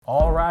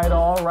All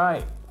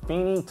right.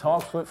 Feeney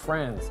Talks with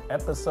Friends,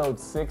 episode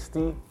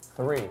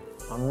 63.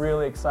 I'm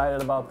really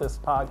excited about this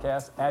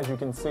podcast. As you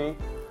can see,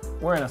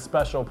 we're in a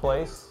special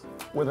place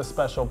with a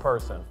special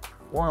person.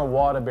 We're in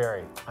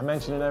Waterbury. I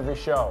mention it every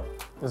show.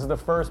 This is the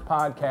first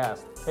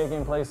podcast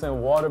taking place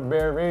in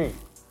Waterbury.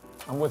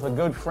 I'm with a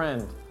good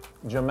friend,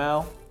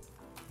 Jamil,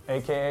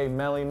 aka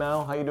Melly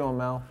Mel. How you doing,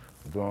 Mel?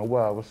 Doing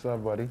well. What's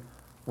up, buddy?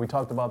 We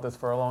talked about this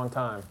for a long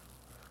time.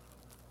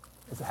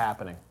 It's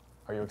happening.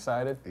 Are you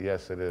excited?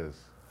 Yes, it is.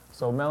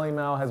 So Melly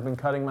Mel has been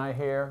cutting my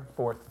hair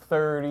for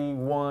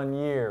 31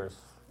 years.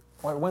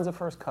 When's the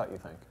first cut, you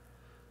think?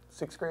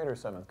 6th grade or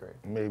 7th grade?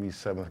 Maybe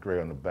 7th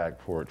grade on the back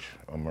porch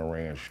on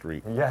Moran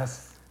Street.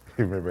 Yes.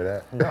 You remember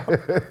that?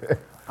 Yeah.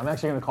 I'm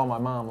actually going to call my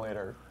mom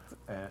later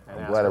and I'm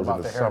ask glad her it was about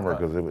in the the summer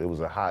haircut. because it was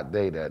a hot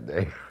day that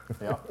day.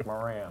 Yep,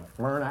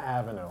 Myrna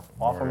Avenue,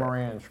 off of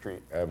Moran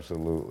Street.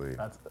 Absolutely.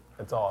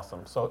 It's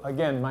awesome. So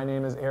again, my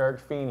name is Eric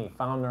Feeney,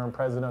 founder and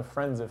president of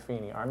Friends of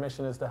Feeney. Our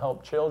mission is to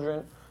help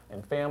children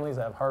and families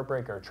that have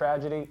heartbreak or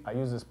tragedy. I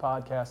use this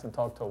podcast and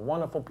talk to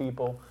wonderful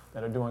people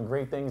that are doing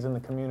great things in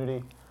the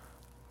community.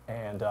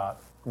 And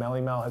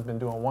Melly Mel has been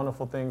doing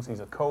wonderful things.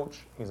 He's a coach,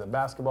 he's a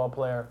basketball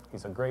player,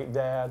 he's a great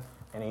dad,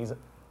 and he's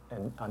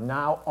a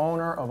now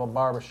owner of a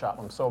barbershop.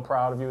 I'm so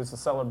proud of you. It's a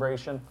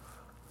celebration.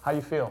 How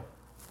you feel?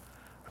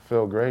 I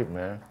feel great,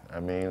 man.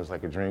 I mean, it's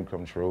like a dream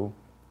come true.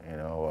 You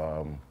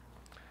know,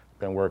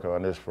 been working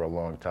on this for a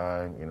long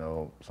time. You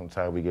know,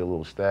 sometimes we get a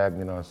little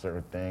stagnant on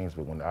certain things,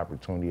 but when the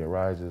opportunity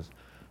arises,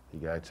 you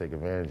gotta take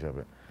advantage of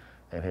it.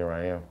 And here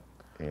I am.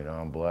 You know,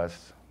 I'm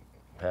blessed.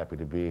 Happy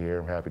to be here.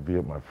 I'm happy to be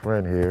with my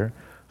friend here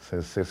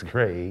since 6th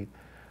grade.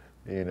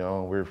 You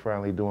know, we're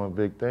finally doing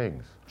big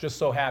things. Just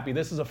so happy.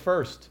 This is a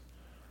first.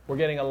 We're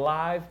getting a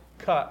live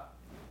cut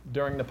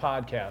during the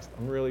podcast.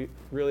 I'm really,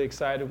 really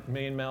excited.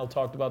 Me and Mel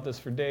talked about this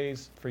for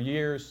days, for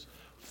years,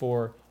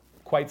 for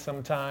quite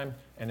some time,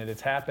 and it is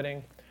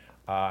happening.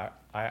 I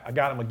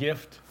got him a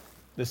gift.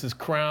 This is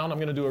Crown. I'm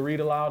going to do a read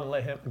aloud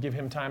and give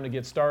him time to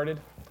get started.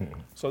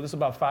 So this is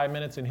about 5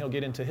 minutes, and he'll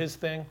get into his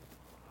thing.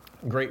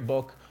 Great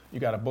book.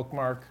 You got a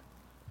bookmark.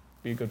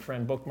 Be a good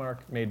friend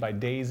bookmark made by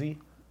Daisy.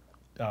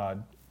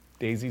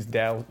 Daisy's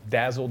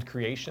Dazzled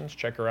Creations.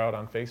 Check her out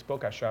on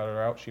Facebook. I shouted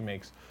her out. She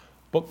makes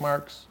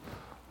bookmarks,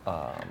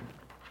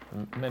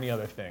 many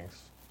other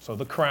things. So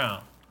The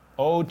Crown,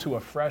 Ode to a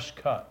Fresh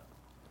Cut.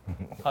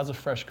 How's a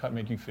fresh cut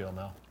make you feel,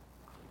 Mel?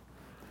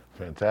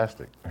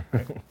 Fantastic.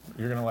 Right?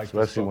 You're gonna like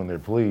Especially when they're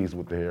pleased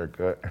with the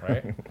haircut.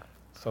 Right?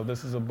 So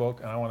this is a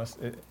book, and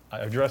I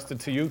addressed it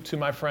to you, to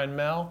my friend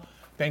Mel.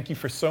 Thank you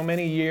for so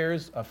many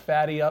years of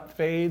fatty up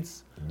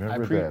fades.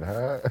 Remember that,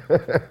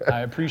 huh?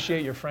 I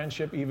appreciate your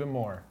friendship even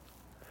more.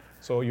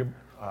 So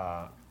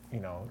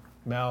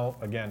Mel,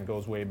 again,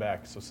 goes way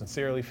back. So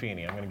sincerely,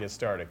 Feeney, I'm going to get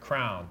started.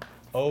 Crown,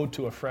 Ode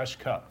to a Fresh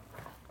Cut.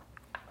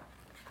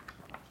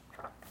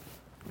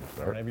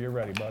 Whenever you're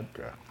ready, bud.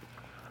 Okay.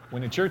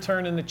 When it's your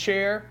turn in the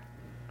chair,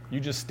 you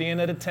just stand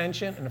at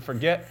attention and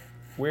forget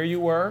where you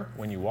were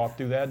when you walked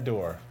through that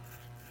door.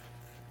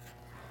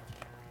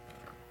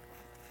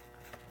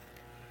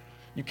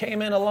 You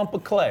came in a lump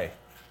of clay,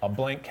 a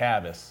blank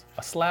canvas,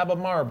 a slab of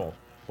marble,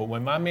 but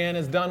when my man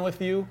is done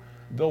with you,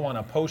 they'll want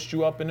to post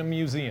you up in a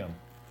museum.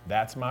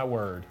 That's my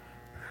word.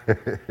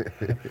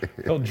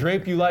 They'll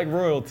drape you like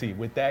royalty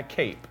with that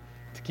cape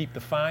to keep the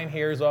fine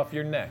hairs off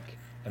your neck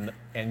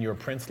and your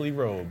princely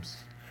robes.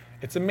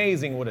 It's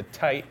amazing what a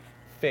tight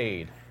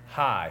fade,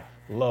 high,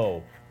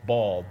 low,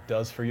 bald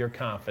does for your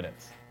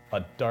confidence.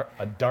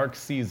 A dark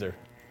Caesar.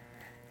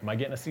 Am I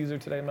getting a Caesar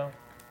today, Mel?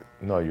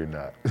 No, you're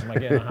not. Am I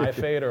getting a high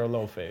fade or a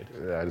low fade?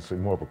 Yeah, it's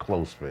more of a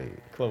close fade.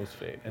 Close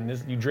fade. And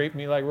this, you drape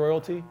me like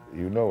royalty?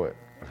 You know it.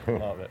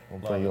 Love it.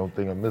 The only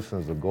thing I'm missing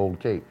is a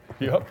gold cape.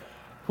 Yep.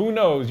 Who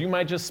knows? You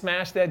might just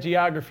smash that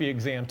geography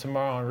exam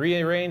tomorrow and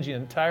rearrange the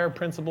entire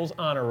principal's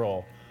honor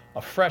roll.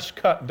 A fresh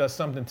cut does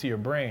something to your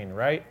brain,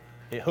 right?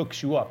 It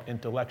hooks you up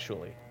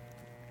intellectually.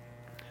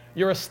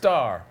 You're a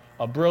star,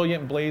 a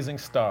brilliant blazing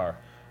star.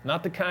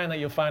 Not the kind that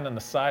you'll find on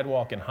the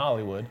sidewalk in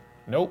Hollywood.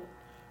 Nope.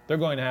 They're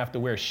going to have to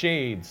wear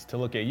shades to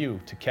look at you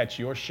to catch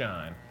your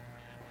shine.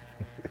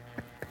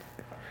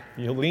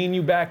 You'll lean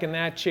you back in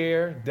that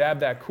chair, dab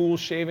that cool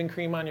shaving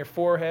cream on your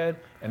forehead,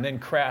 and then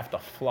craft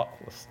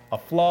a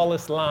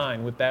flawless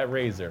line with that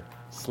razor.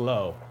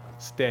 Slow,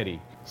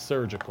 steady,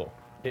 surgical.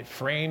 It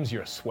frames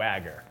your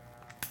swagger.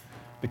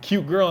 The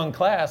cute girl in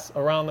class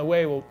around the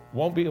way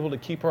won't be able to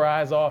keep her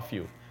eyes off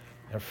you.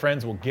 Her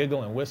friends will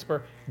giggle and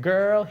whisper,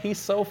 "Girl, he's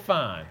so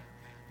fine."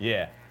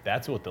 Yeah,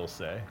 that's what they'll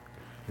say.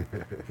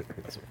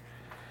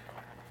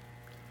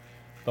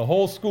 The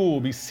whole school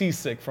will be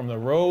seasick from the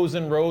rows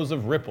and rows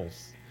of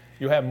ripples.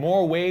 You have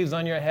more waves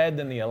on your head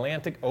than the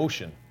Atlantic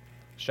Ocean.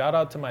 Shout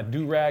out to my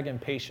do-rag and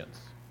patience.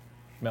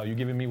 Mel, you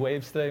giving me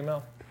waves today,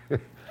 Mel?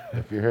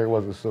 If your hair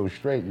wasn't so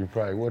straight, you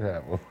probably would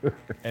have them.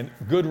 And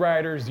good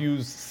writers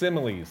use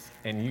similes,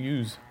 and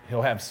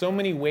he'll have so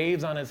many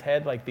waves on his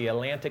head like the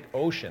Atlantic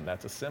Ocean.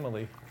 That's a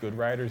simile. Good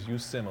writers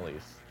use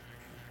similes.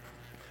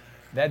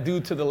 That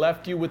dude to the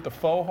left of you with the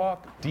faux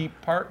hawk, deep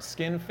part,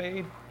 skin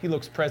fade, he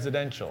looks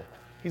presidential.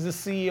 He's the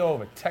CEO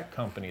of a tech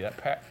company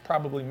that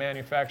probably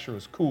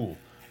manufactures cool.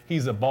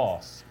 He's a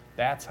boss.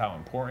 That's how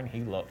important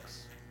he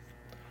looks.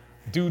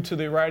 Dude to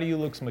the right of you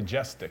looks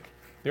majestic.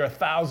 There are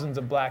thousands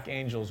of black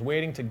angels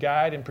waiting to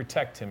guide and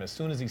protect him as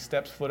soon as he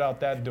steps foot out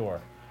that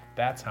door.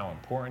 That's how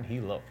important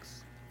he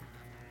looks.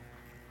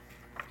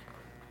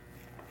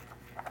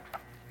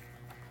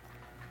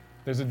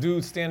 There's a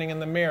dude standing in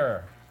the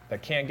mirror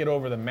that can't get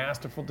over the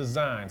masterful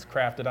designs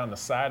crafted on the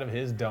side of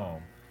his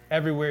dome.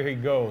 Everywhere he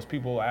goes,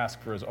 people will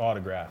ask for his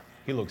autograph.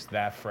 He looks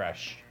that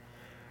fresh.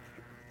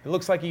 It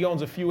looks like he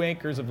owns a few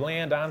acres of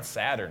land on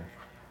Saturn.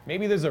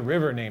 Maybe there's a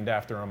river named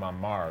after him on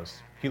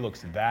Mars. He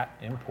looks that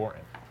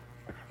important.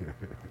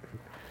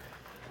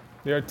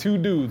 There are two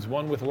dudes,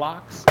 one with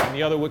locks and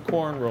the other with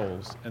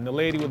cornrows. And the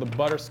lady with a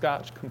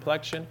butterscotch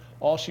complexion,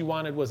 all she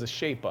wanted was a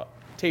shape-up,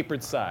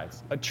 tapered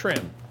sides, a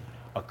trim,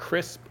 a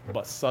crisp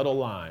but subtle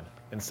line.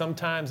 And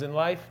sometimes in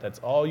life, that's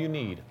all you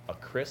need, a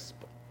crisp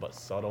but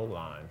subtle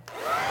line.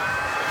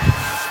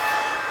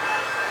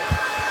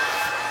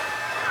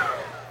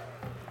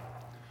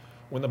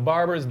 When the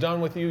barber is done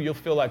with you, you'll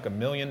feel like $1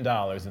 million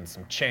and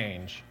some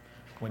change.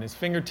 When his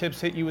fingertips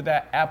hit you with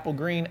that apple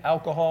green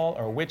alcohol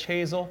or witch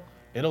hazel,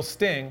 it'll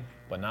sting,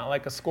 but not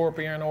like a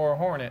scorpion or a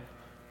hornet,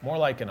 more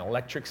like an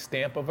electric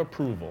stamp of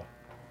approval.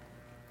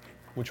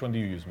 Which one do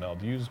you use, Mel?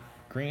 Do you use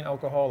green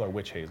alcohol or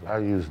witch hazel? I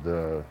use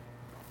the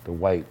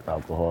white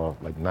alcohol,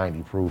 like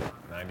 90 proof.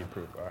 90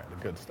 proof, all right, the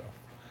good stuff.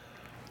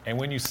 And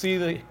when you see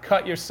the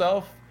cut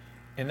yourself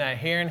in that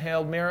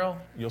hair-inhaled mirror,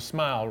 you'll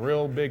smile,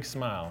 real big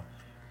smile.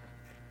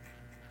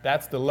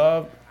 That's the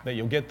love that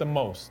you'll get the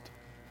most.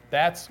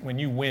 That's when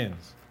you win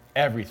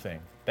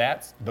everything.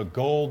 That's the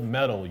gold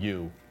medal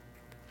you.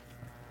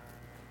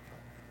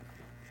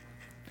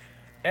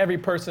 Every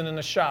person in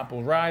the shop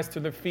will rise to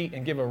their feet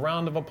and give a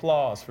round of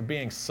applause for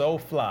being so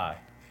fly.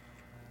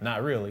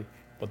 Not really,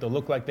 but they'll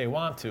look like they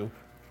want to.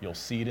 You'll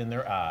see it in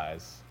their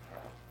eyes.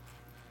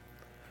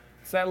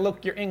 It's that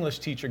look your English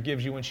teacher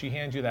gives you when she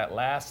hands you that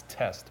last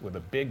test with a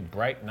big,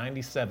 bright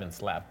 97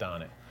 slapped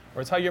on it.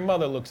 Or it's how your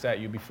mother looks at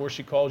you before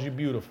she calls you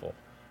beautiful.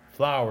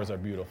 Flowers are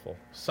beautiful.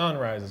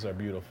 Sunrises are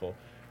beautiful.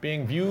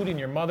 Being viewed in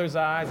your mother's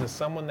eyes as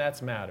someone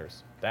that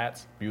matters.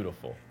 That's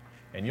beautiful.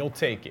 And you'll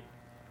take it.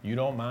 You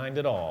don't mind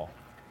at all.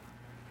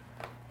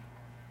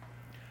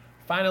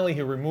 Finally,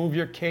 he'll remove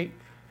your cape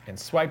and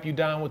swipe you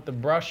down with the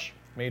brush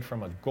made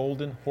from a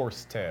golden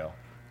horsetail.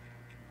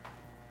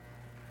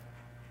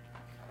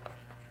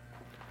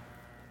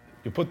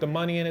 You put the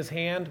money in his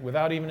hand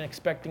without even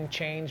expecting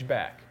change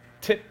back.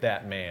 Tip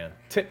that man.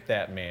 Tip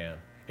that man.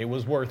 It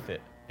was worth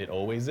it. It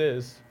always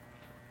is.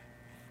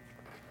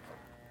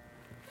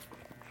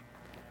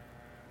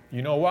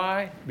 You know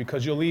why?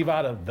 Because you'll leave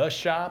out of the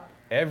shop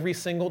every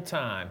single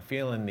time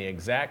feeling the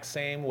exact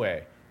same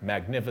way.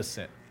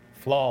 Magnificent,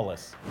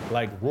 flawless,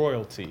 like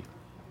royalty.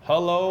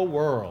 Hello,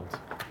 world.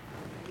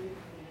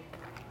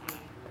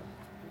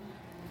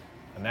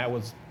 And that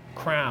was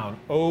Crown,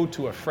 Ode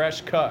to a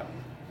Fresh Cut.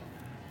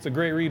 It's a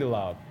great read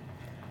aloud.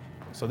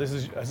 So this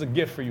is as a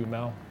gift for you,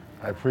 Mel.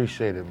 I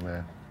appreciate it,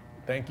 man.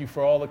 Thank you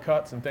for all the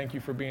cuts and thank you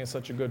for being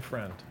such a good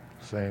friend.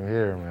 Same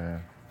here,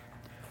 man.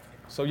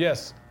 So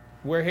yes,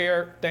 we're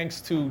here thanks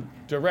to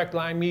Direct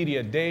Line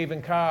Media, Dave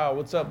and Kyle.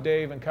 What's up,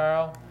 Dave and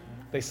Kyle?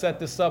 They set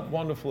this up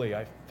wonderfully.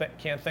 I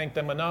can't thank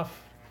them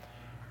enough.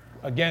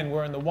 Again,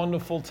 we're in the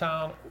wonderful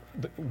town,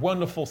 the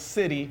wonderful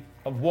city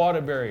of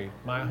Waterbury,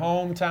 my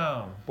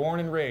hometown, born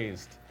and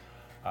raised.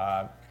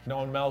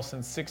 Known Mel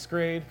since 6th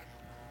grade.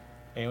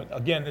 And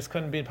again, this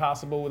couldn't be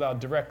possible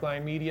without Direct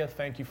Line Media.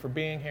 Thank you for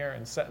being here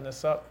and setting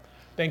this up.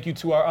 Thank you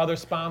to our other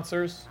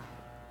sponsors,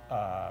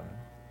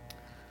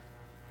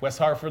 West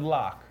Hartford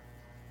Lock,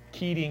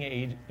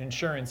 Keating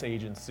Insurance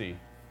Agency,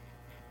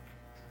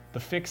 The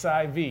Fix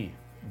IV,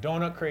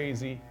 Donut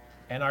Crazy,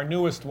 and our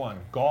newest one,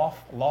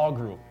 Golf Law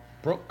Group,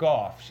 Brooke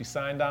Goff. She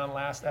signed on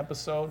last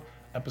episode,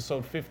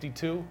 episode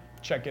 52.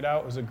 Check it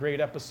out. It was a great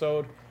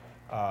episode.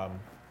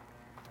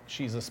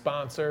 She's a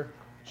sponsor.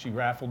 She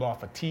raffled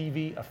off a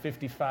TV, a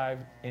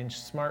 55-inch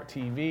smart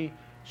TV.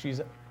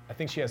 I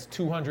think she has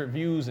 200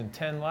 views and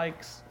 10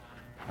 likes.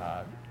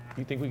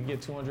 You think we can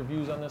get 200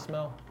 views on this,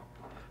 Mel?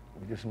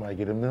 We just might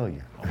get 1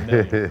 million. 1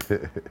 million.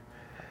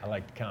 I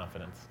like the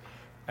confidence.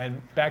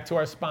 And back to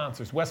our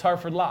sponsors, West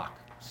Hartford Lock.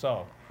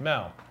 So,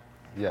 Mel.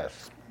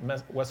 Yes.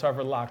 West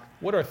Hartford Lock.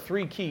 What are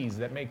 3 keys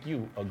that make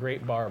you a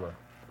great barber?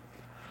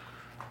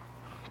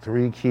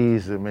 3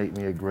 keys that make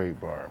me a great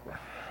barber.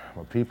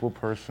 I'm a people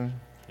person.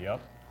 Yep.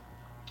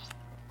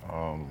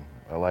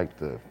 I like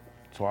to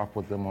talk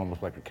with them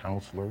almost like a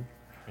counselor.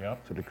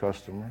 Yep. To the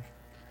customer.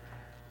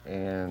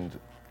 And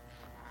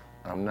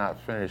I'm not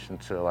finished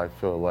until I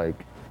feel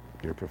like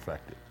you're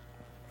perfected.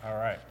 All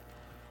right.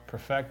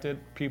 Perfected,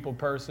 people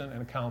person,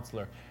 and a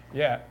counselor.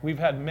 Yeah, we've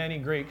had many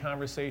great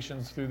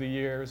conversations through the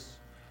years.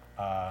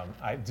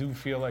 I do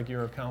feel like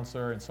you're a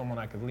counselor and someone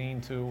I could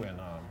lean to and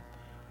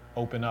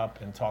open up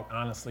and talk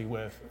honestly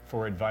with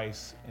for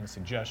advice and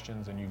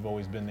suggestions, and you've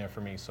always been there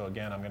for me. So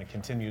again, I'm going to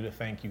continue to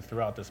thank you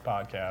throughout this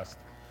podcast.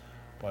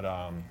 But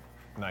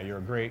now you're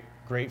a great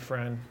great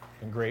friend,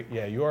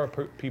 and you are a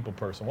people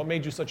person. What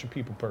made you such a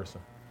people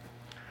person?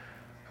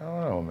 I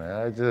don't know, man.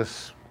 I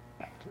just,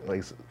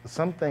 like,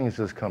 some things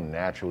just come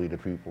naturally to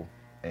people.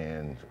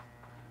 And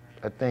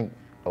I think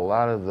a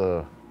lot of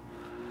the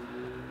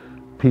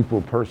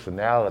people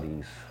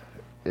personalities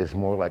is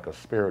more like a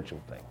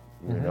spiritual thing.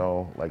 You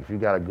know, like if you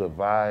got a good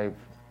vibe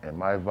and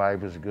my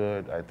vibe is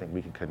good, I think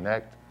we can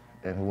connect,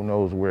 and who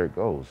knows where it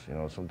goes. You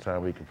know,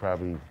 sometimes we could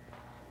probably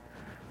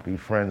be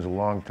friends a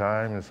long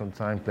time, and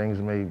sometimes things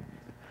may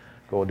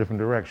go a different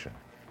direction.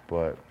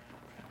 But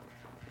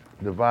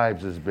the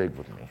vibes is big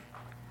with me.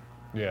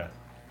 Yeah.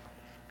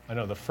 I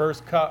know the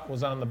first cut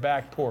was on the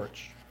back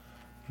porch.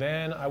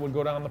 Then I would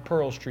go down the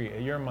Pearl Street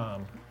at your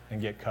mom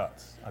and get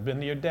cuts. I've been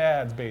to your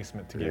dad's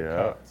basement to get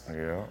cuts.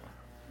 Yeah.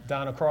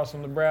 Down across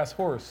from the Brass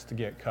Horse to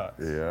get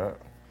cuts. Yeah.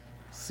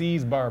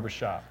 C's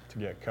Barbershop to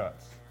get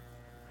cuts.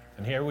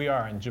 And here we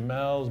are in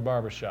Jamil's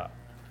Barbershop.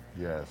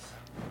 Yes.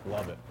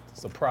 Love it.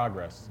 It's the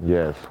progress.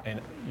 Yes. And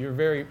you're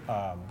very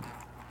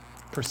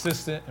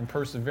persistent and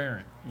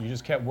perseverant. You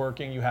just kept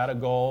working, you had a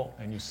goal,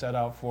 and you set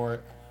out for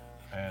it.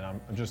 And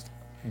I'm just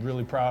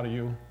really proud of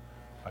you.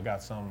 I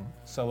got some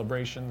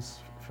celebrations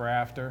for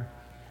after.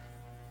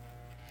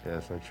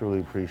 Yes, I truly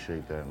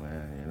appreciate that,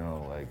 man. You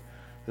know, like,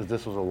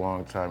 this was a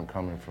long time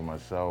coming for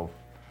myself.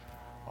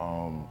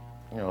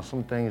 You know,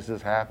 some things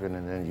just happen,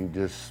 and then you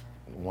just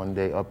one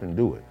day up and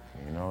do it.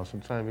 You know,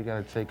 sometimes you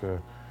gotta take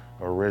a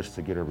risk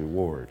to get a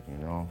reward, you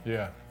know?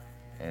 Yeah.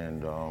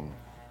 And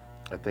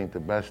I think the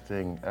best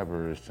thing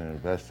ever is to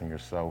invest in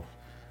yourself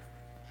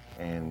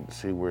and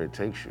see where it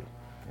takes you,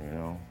 you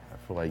know? I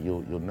feel like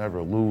you'll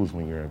never lose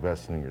when you're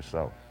investing in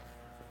yourself.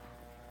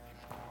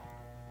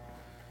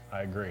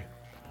 I agree.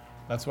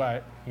 That's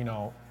why, you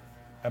know,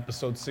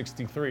 episode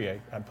 63,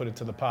 I put it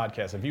to the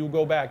podcast. If you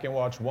go back and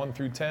watch 1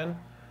 through 10,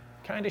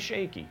 kind of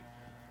shaky.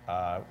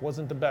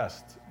 Wasn't the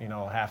best, you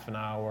know, half an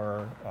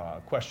hour,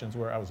 questions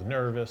where I was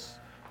nervous,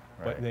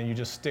 but then you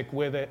just stick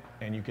with it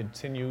and you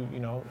continue, you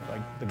know,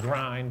 like the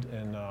grind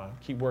and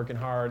keep working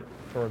hard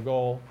for a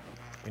goal.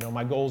 You know,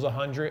 my goal's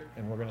 100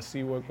 and we're gonna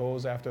see what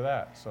goes after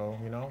that. So,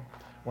 you know,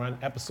 we're on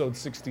episode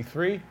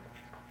 63.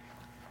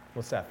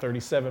 What's that,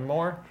 37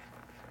 more?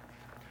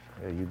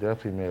 Yeah, you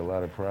definitely made a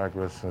lot of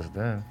progress since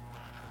then.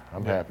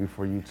 I'm happy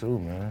for you too,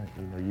 man.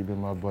 You know, you've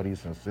been my buddy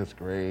since 6th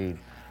grade.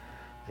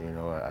 You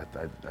know,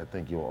 I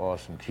think you're an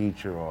awesome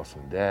teacher,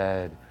 awesome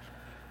dad,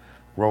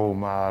 role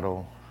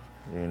model.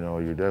 You know,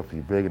 you're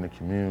definitely big in the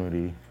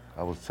community.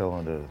 I was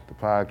telling the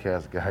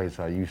podcast guys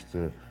I used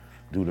to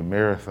do the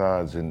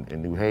marathons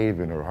in New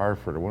Haven or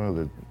Hartford or one of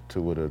the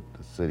two of the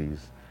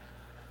cities.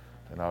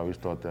 And I always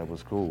thought that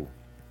was cool.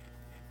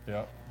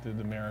 Yep, did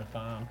the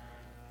marathon.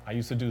 I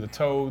used to do the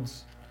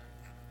Toads,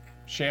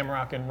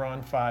 Shamrock and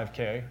Run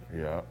 5K.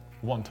 Yeah.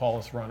 One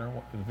tallest runner,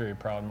 a very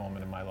proud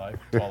moment in my life,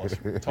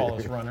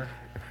 tallest runner.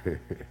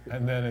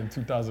 And then in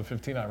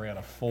 2015, I ran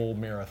a full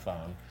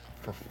marathon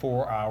for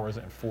 4 hours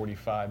and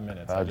 45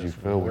 minutes. How'd you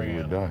feel when you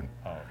were done?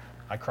 Oh,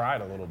 I cried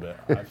a little bit.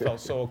 I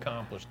felt so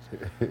accomplished.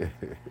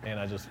 And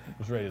I just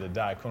was ready to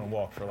die. I couldn't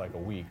walk for like a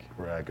week.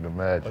 Right, I can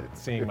imagine. But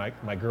seeing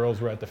my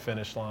girls were at the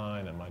finish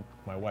line and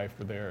my wife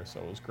were there, so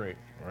it was great.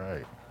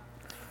 Right.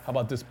 How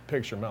about this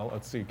picture, Mel?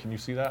 Let's see, can you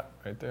see that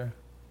right there?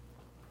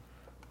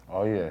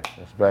 Oh yeah,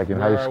 that's back in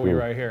high Where school. are we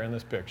right here in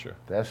this picture?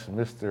 That's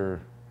Mr.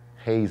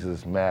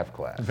 Hayes' math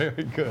class.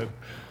 Very good.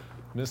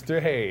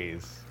 Mr.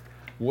 Hayes.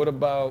 What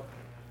about,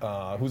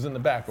 who's in the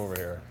back over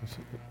here?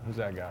 Who's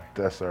that guy?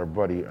 That's our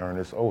buddy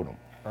Ernest Odom.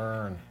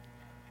 Ern.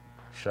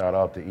 Shout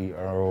out to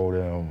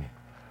Odom.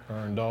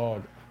 Ern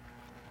dog.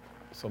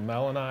 So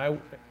Mel and I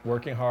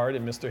working hard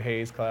in Mr.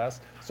 Hayes' class.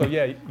 So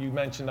yeah, you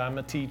mentioned I'm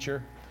a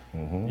teacher.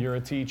 You're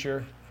a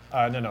teacher.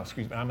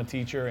 Excuse me. I'm a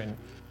teacher and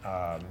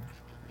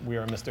we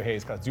are in Mr.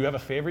 Hayes' class. Do you have a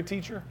favorite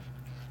teacher?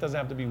 Doesn't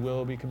have to be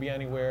Willoughby, could be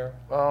anywhere.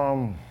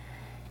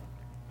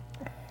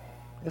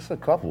 It's a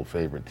couple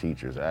favorite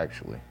teachers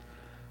actually.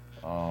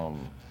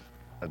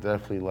 I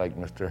definitely like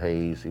Mr.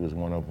 Hayes. He was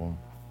one of them.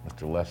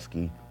 Mr.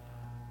 Lefsky.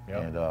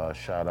 Yep. And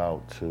shout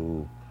out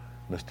to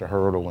Mr.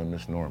 Hurdle and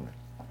Miss Norman.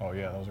 Oh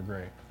yeah, those are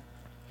great.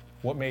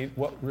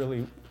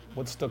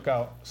 What stuck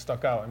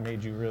out and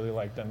made you really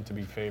like them to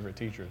be favorite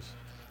teachers?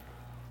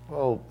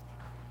 Well,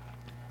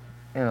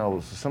 you know,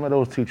 some of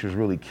those teachers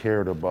really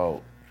cared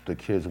about the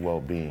kids'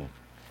 well-being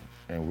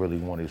and really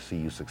wanted to see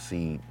you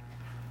succeed.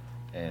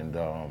 And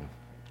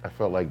I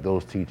felt like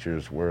those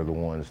teachers were the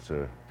ones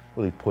to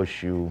really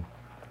push you,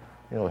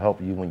 you know, help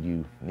you when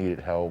you needed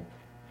help,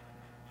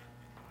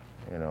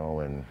 you know,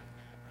 and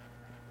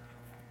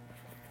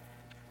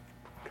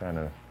kind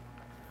of,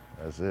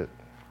 that's it.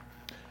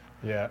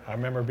 Yeah, I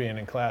remember being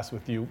in class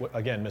with you,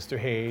 again, Mr.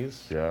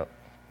 Hayes. Yeah.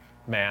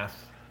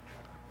 Math.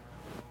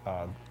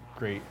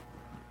 Great.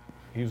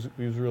 He was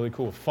really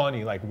cool,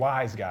 funny, like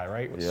wise guy,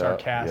 right? Yeah,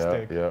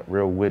 sarcastic. Yeah,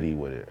 real witty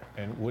with it.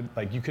 And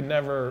you could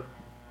never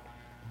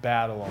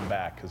battle him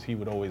back because he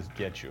would always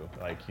get you.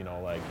 Like, you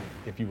know, like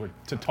if you were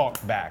to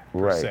talk back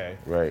per se.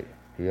 Right.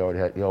 He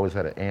always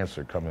had an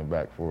answer coming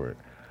back for it.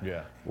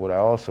 Yeah. What I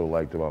also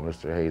liked about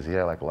Mr. Hayes, he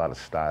had like a lot of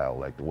style,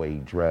 like the way he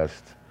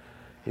dressed.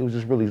 he was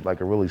just really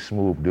like a really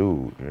smooth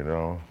dude, you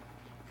know.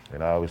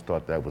 And I always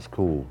thought that was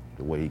cool,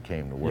 the way he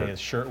came to work. Yeah, his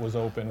shirt was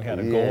open, had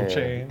a gold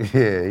chain.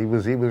 Yeah, he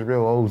was real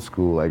old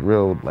school, like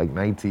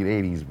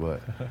 1980s,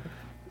 but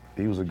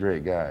he was a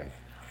great guy.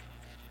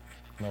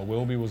 No,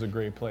 Wilby was a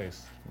great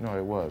place. No,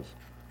 it was.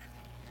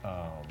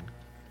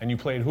 And you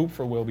played hoop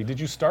for Wilby. Did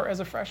you start as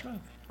a freshman?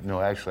 No,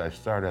 actually, I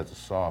started as a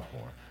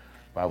sophomore,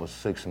 but I was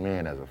sixth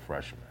man as a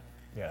freshman.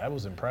 Yeah, that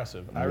was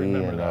impressive. I Me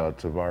remember and that.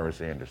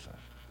 Tavares Anderson.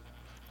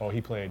 Oh, he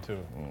played too.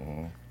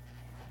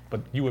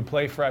 But you would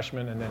play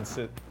freshman and then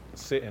sit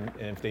and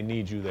if they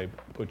need you, they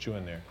put you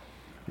in there.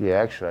 Yeah,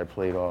 actually, I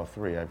played all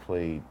three. I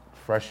played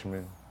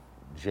freshman,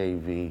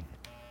 JV,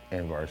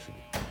 and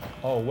varsity.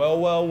 Oh,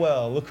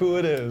 well, look who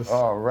it is.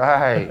 All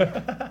right.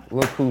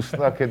 Look who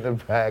snuck in the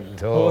back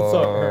door. What's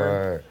up,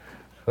 Ern?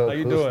 Look How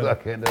you who doing?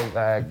 snuck in the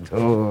back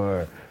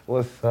door.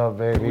 What's up,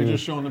 baby? We're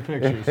just showing the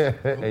pictures.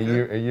 And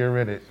you're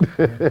in it.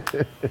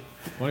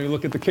 Why don't you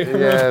look at the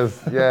camera?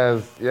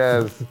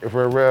 Yes.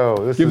 For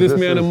real. Give this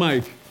man a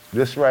mic.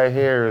 This right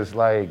here is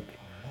like,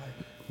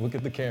 Look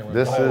at the camera.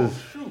 this Oh, is,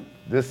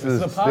 This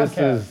is a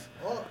podcast.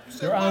 Oh, you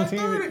said You're on 5:30.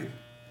 TV.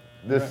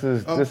 this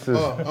is, I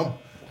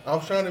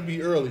was trying to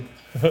be early.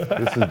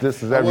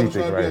 this is I wasn't everything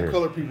trying to right be here. at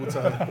color people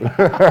time.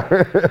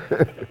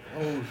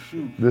 Oh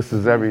shoot. This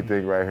is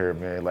everything right here,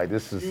 man. Like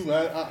this is,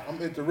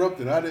 I'm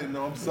interrupted. I didn't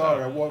know. I'm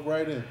sorry. I walked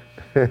right in.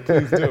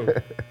 Please do.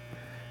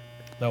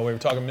 No, we were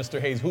talking Mr.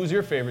 Hayes. Who's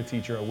your favorite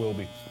teacher at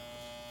Wilby?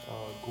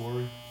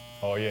 Gory.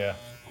 Oh, yeah.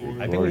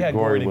 Gory. I think we had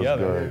Gory was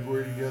together. good. Yeah,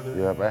 Gory together.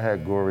 Yep, I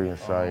had Gory in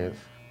science.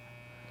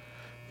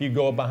 He'd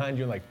go up behind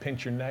you and like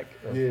pinch your neck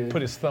or Yeah.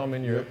 put his thumb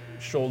in your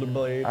shoulder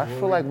blade. I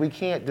feel like we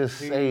can't just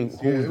say Yeah,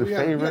 who's the we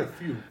had favorite, a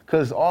few.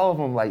 because all of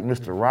them, like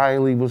Mr.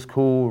 Riley was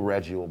cool,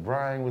 Reggie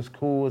O'Brien was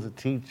cool as a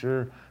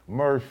teacher,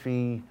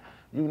 Murphy,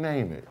 you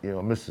name it. You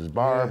know, Mrs.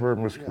 Barber,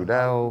 Miss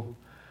Crudell.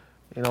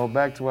 You know,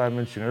 back to what I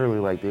mentioned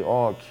earlier, like they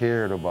all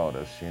cared about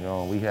us. You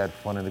know, we had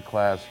fun in the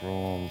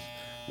classrooms.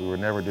 We were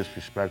never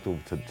disrespectful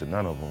to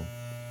none of them.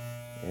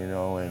 You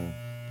know, and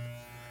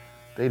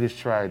they just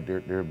tried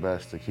their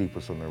best to keep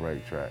us on the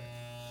right track.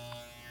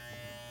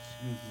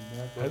 Excuse me,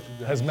 man. I thought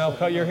you Has guys Mel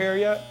said ut your that. hair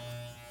yet?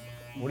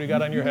 What do you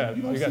got on your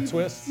head? don't You got see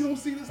twists? You don't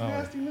see this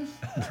nastiness?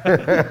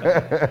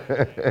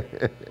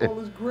 All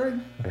this gray.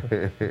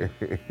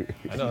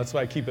 I know, that's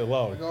why I keep it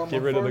low. Like all Get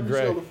my rid of fur, the you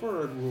see all gray. the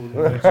fur I grew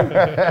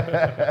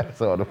too.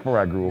 So the fur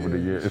I grew over the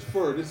years. It's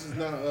fur. This is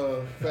not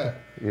fat.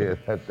 Yeah,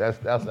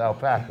 that's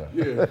alpaca.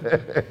 Yeah.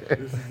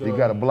 This is, You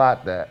gotta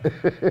blot that.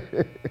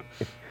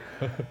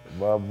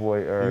 My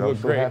boy Ern, You I'm look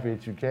so great. happy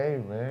that you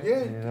came, man.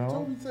 Yeah, you you know?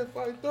 told me it's at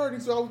 5:30,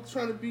 so I was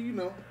trying to be,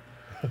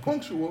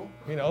 punctual.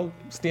 You know,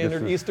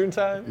 standard This is- Eastern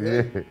time?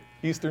 Yeah.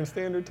 Eastern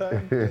Standard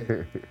Time?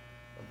 I'm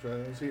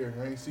trying to here.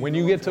 I ain't seen When no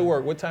you get to time.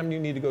 work, what time do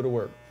you need to go to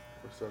work?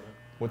 For 7.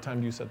 What time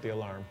do you set the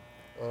alarm?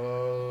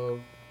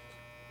 5:45.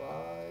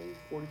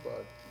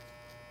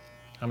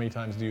 How many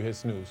times do you hit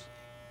snooze?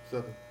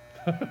 7.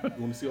 You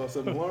want to see all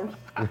 7 alarms?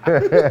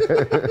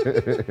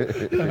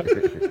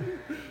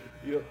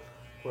 Yep.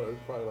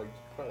 Probably like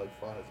 5 times.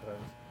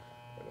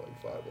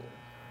 Like 5 of them.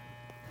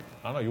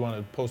 I don't know, you want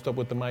to post up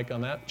with the mic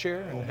on that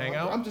chair and hang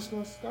out? I'm just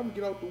gonna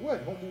get out the way.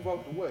 Don't move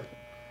out the way.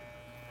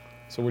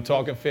 So we're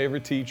talking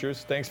favorite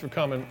teachers. Thanks for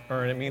coming,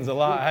 Ern. It means a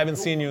lot. I haven't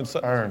seen you in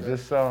so Ern,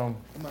 just I'm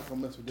not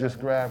gonna mess with that. just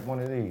grab one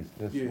of these.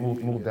 Just Yeah, move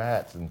yeah. the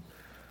hats and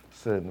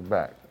sit in the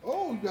back.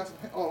 Oh, you got some.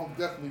 Oh, I'm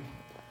definitely.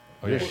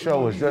 This Put show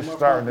one is of these in just my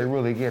starting to pocket.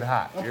 really get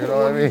hot. I'm You putting know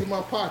what one I of these mean? in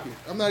my pocket.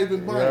 I'm not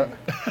even Yeah.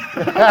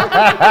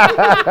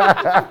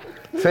 buying.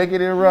 Take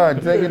it and run.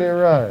 Take it and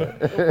run.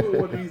 I'm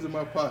putting one of these in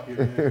my pocket,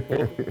 man.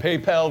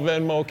 PayPal,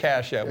 Venmo,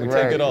 Cash App. We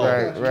Right, take it all.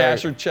 right,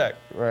 Cash right. or check.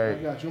 I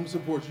Right. got you. I'm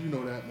support you. You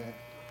know that, man.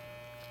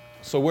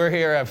 So we're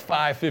here at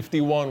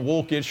 551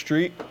 Woolkage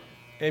Street.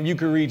 And you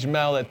can reach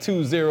Mel at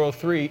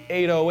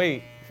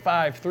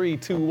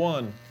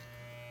 203-808-5321.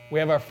 We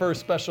have our first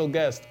special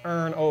guest,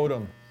 Ern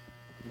Odom.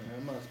 Man,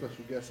 I'm not a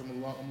special guest.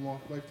 I'm a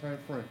lifetime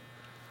friend.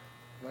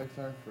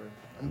 Lifetime friend.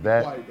 I'm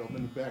That- quiet though. I'm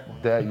in the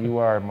background. That you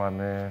are, my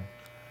man.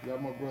 You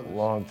got my brothers.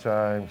 Long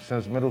time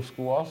since middle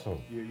school, also.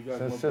 Yeah, you guys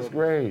Since my sixth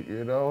brothers. grade,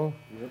 you know.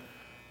 Yep.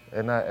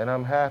 And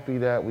I'm happy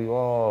that we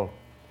all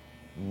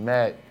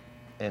met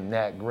in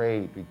that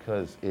grade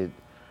because it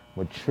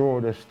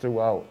matured us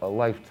throughout a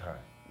lifetime.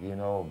 You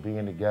know,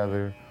 being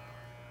together,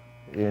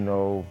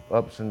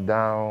 ups and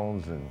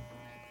downs, and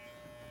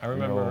I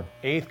remember know.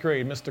 8th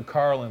grade, Mr.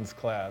 Carlin's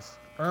class.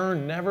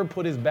 Ern never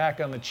put his back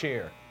on the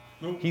chair.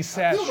 Nope. He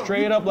sat Look,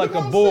 straight up like look a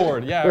what I'm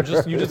board. saying. Yeah, you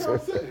That's just, what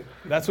I'm saying.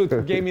 that's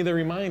what gave me the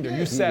reminder.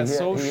 You sat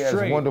so he has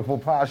straight. wonderful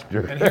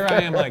posture. And here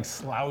I am like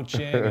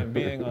slouching and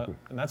and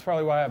that's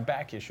probably why I have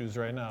back issues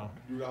right now.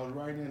 Dude, I was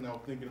writing and I was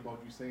thinking about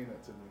you saying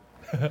that to me.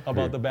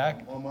 About the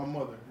back, On my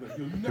mother. Like,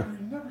 yo, you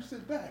never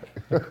sit back.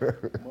 My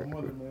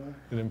mother, man.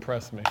 it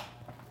impressed me.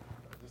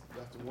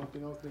 That's the one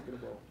thing I was thinking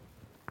about.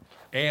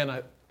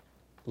 And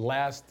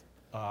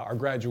our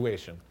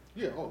graduation.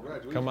 Yeah,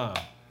 graduation. Come on,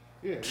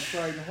 Yeah, we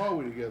cried in the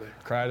hallway together.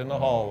 cried in the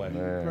hallway. We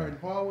cried in the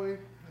hallway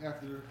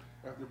after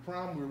After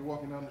prom, we were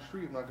walking down the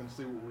street. I'm not going to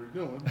say what we were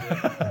doing.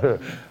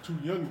 But too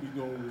young to be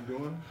doing what we were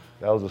doing.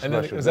 That was a And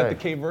then, special was day. that the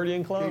Cape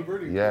Verdean Club? Cape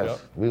Verde. Yes, Yep.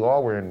 we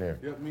all were in there.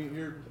 Yep, me and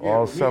Eric. All me and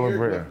Eric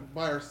celebrating. left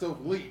by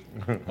ourselves late.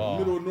 Oh.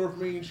 Middle of North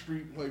Main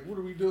Street. Like, what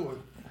are we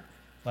doing?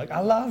 Like,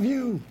 I love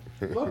you.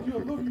 I love you,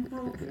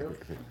 bro.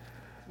 Yep.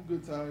 Some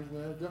good times,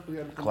 man. Definitely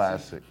had a good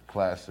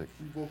Classic.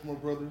 See both my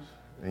brothers.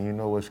 And you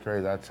know what's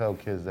crazy? I tell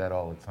kids that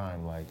all the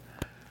time. Like,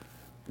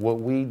 what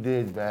we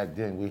did back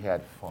then, we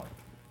had fun.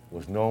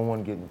 Was no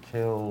one getting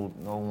killed,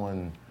 no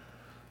one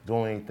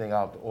doing anything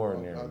out the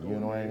ordinary. You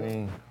know what I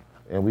mean?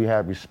 And we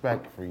had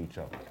respect for each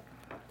other.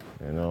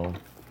 You know.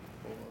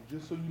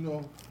 Just so you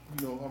know,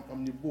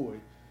 I'm your boy.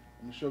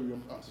 I'm gonna show you.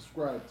 I'm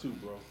subscribed too,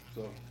 bro.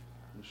 So I'm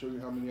gonna show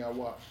you how many I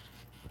watched.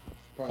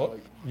 Probably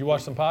Oh, you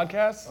watched some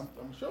podcasts? I'm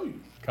gonna show you.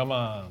 Come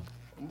on.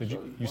 I'm Did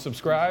gonna show you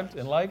subscribed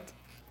and liked?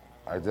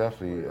 I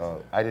definitely,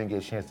 I didn't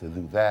get a chance to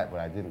do that,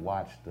 but I did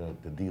watch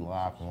the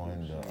D-Lock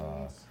one,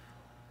 the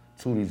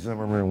Tootie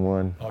Zimmerman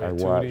one. Oh, I yeah,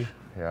 watched. Tootie.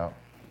 Yeah.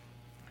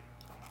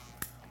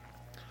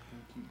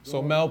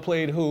 So Mel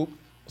played hoop.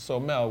 So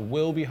Mel,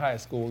 Wilby High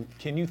School,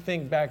 can you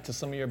think back to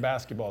some of your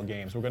basketball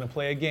games? We're gonna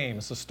play a game.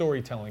 It's a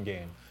storytelling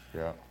game.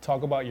 Yeah.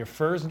 Talk about your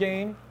first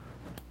game,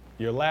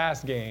 your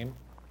last game,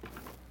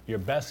 your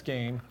best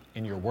game,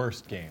 and your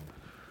worst game.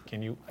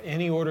 Can you,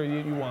 any order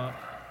you want,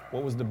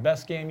 what was the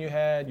best game you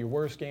had, your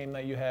worst game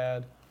that you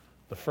had,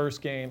 the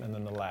first game, and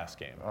then the last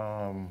game?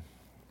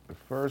 The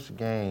first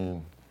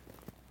game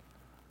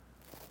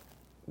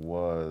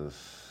was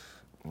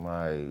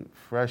my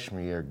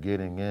freshman year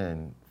getting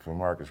in for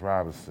Marcus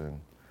Robinson,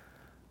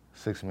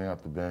 6 men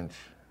off the bench.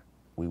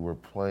 We were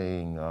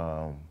playing,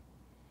 I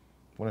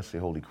want to say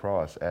Holy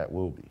Cross at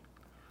Wilby.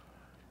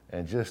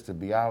 And just to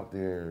be out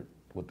there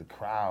with the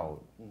crowd,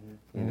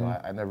 you know,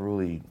 I never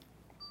really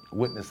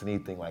witnessed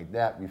anything like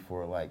that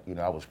before. Like, you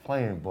know, I was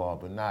playing ball,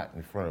 but not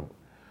in front of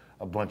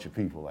a bunch of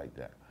people like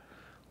that.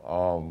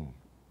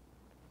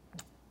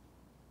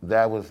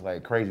 That was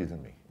like crazy to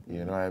me,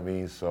 you know what I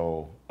mean?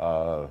 So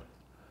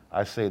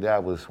I say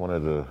that was one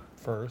of the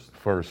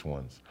first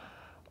ones.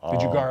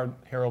 Did you guard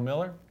Harold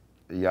Miller?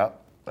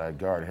 Yep, I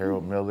guarded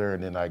Harold Miller,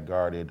 and then I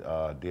guarded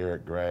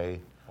Derek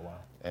Gray. Oh, wow.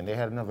 And they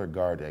had another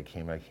guard that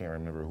came. I can't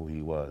remember who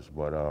he was,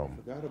 but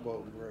Forgot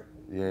about Gray.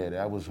 yeah,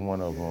 that was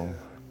one of them.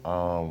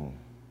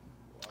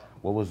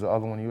 What was the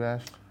other one you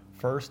asked?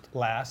 First,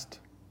 last,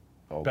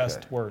 Okay.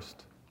 best,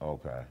 worst.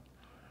 Okay.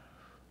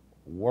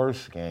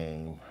 Worst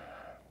game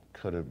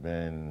could have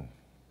been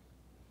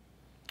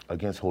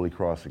against Holy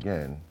Cross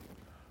again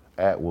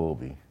at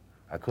Wilby.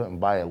 I couldn't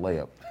buy a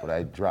layup, but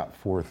I dropped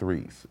 4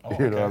 threes. Oh, you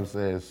know okay. what I'm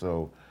saying?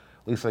 So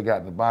at least I got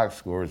in the box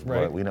scores,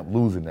 Right. but we ended up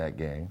losing that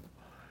game.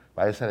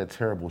 But I just had a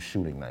terrible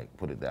shooting night,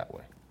 put it that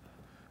way.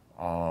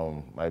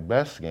 My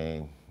best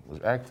game was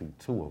actually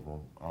 2 of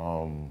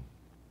them.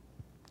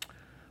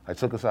 I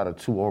took us out of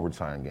 2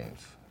 overtime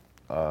games.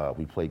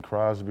 We played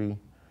Crosby,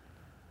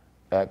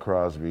 at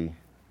Crosby.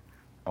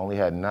 I only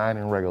had 9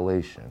 in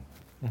regulation.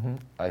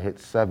 I hit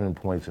 7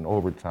 points in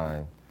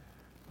overtime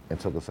and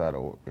took us out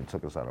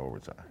of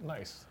overtime.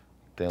 Nice.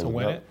 Then To was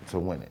win ano- it? To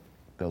win it.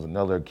 There was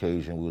another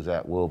occasion, we was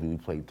at Wilby, we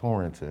played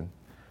Torrington,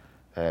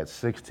 had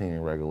 16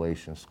 in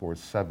regulation, scored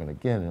 7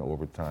 again in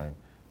overtime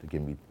to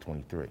give me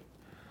 23.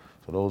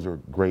 So those are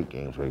great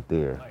games right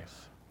there.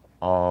 Nice.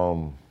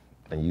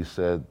 And you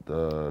said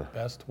the,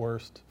 Best,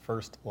 worst,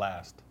 first,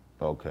 last.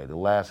 okay, the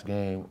last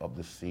game of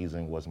the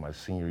season was my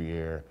senior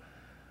year.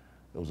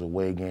 It was a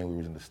away game, we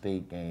was in the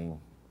state game.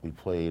 We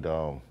played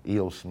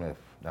E.O. Smith.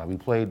 Now we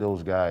played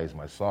those guys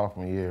my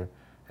sophomore year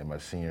and my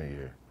senior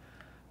year.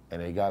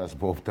 And they got us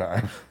both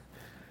times.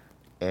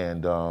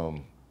 And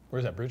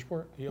Where's that,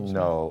 Bridgeport? EO Smith?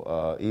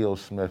 no, E.O.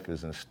 Smith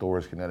is in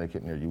Storrs,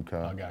 Connecticut near I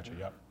UConn. got you,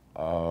 yep.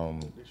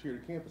 They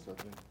shared a campus, I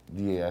think.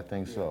 Yeah, I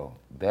think so.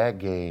 That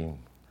game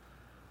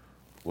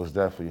was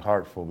definitely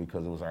heartful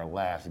because it was our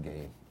last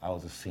game. I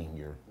was a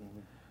senior.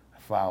 I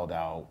fouled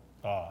out,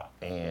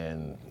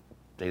 and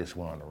they just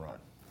went on the run,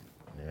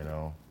 you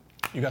know?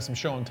 You got some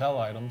show and tell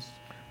items.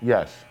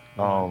 Yes.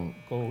 You want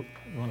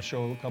to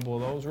show a couple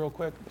of those real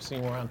quick?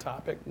 Seeing we're on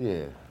topic.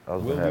 Yeah, I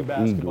was Will gonna be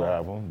have E basketball.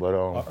 grab them, but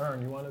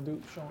Ern, you want to do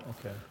show?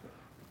 Okay.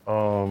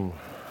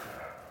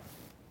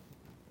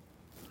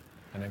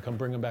 And then come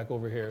bring them back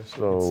over here so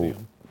we can see so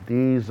them.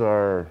 these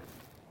are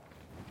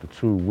the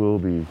 2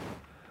 Wilby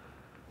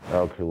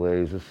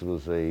accolades. This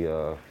was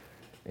a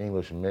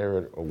English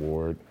Merit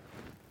Award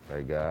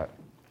I got.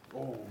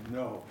 Oh,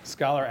 no.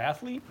 Scholar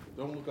athlete?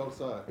 Don't look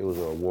outside. It was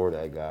an award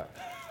I got.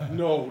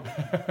 No.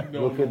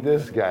 No. Look at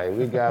this guy.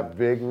 We got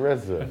Big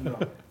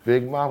RZA,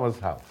 Big Mama's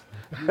house.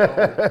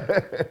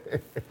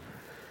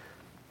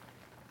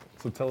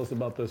 So tell us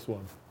about this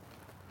one.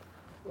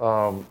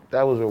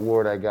 That was an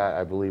award I got,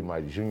 I believe,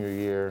 my junior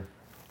year.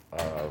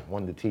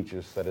 One of the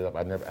teachers set it up.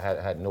 I never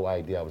had no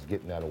idea I was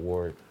getting that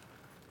award,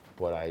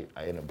 but I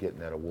ended up getting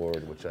that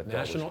award, which I thought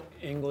National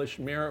English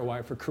Merit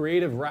Award for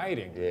creative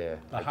writing. Yeah.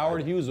 The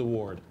Howard Hughes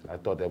Award. I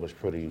thought that was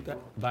pretty.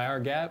 By our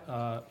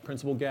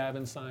Principal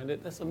Gavin signed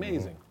it. That's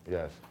amazing.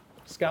 Yes,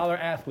 Scholar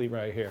athlete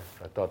right here.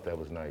 I thought that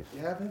was nice. You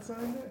haven't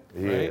signed it?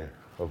 Yeah. Right?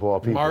 of all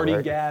people, Marty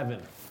right?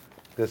 Gavin.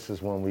 This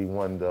is when we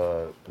won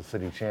the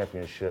city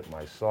championship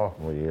my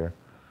sophomore year.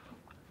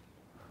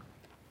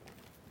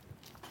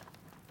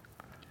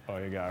 Oh,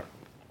 you got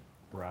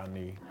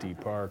Rodney D.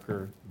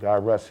 Parker.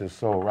 God rest his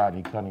soul,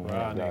 Rodney Cunningham,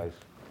 Rodney. guys.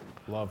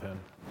 Love him.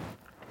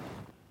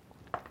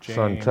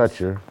 Son James,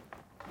 Toucher.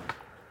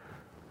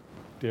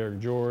 Derek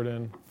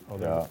Jordan. Oh,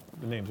 Yeah.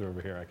 the names are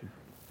over here. I could.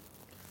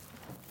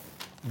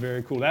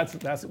 Very cool. That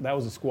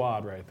was a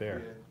squad right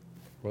there.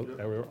 Well,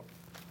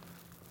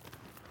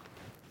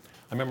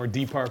 I remember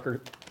D. Parker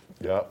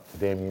Yep.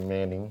 Damian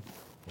Manning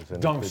was in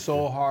the dunked picture.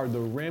 so hard. The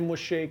rim was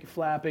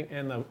flapping,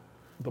 and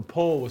the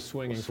pole was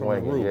swinging from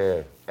the roof.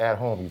 Yeah. At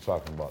home, you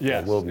talking about?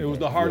 Yes, Will be it was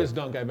the game. hardest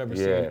Yeah. dunk I've ever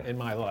Yeah. seen in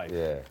my life.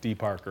 Yeah. D.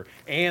 Parker.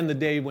 And the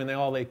day when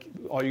all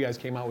you guys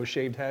came out with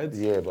shaved heads.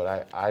 Yeah,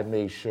 but I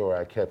made sure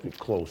I kept it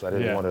close. I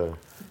didn't Yeah. want to.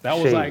 That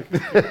was like.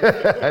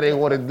 I didn't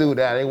want to do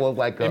that. It was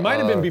like a. It might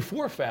have been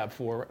before Fab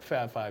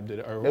 5 did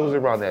it. Or It was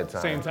around that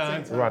time. Same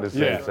time? Around the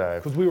same time.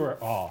 Because we were,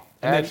 And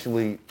then-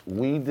 Actually,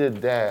 we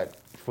did that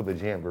for the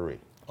Jamboree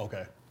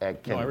okay. at No,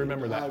 Kennedy. I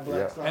remember High that. black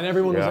Yeah. socks. And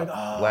everyone was Yeah. like,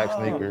 oh. Black The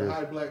sneakers.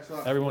 high black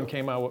socks. Everyone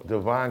came out with,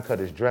 Devon cut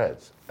his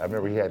dreads. I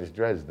remember he had his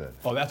dreads then.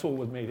 oh, that's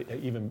what made it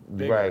even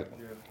bigger. Right.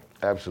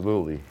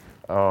 Absolutely.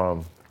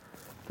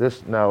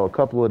 Now a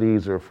couple of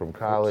these are from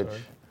college.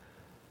 sorry.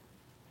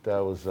 That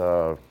was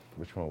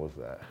which one was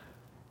that?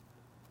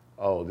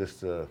 Oh, this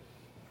the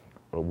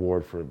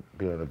award for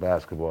being on the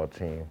basketball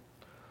team.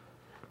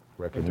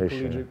 Recognition.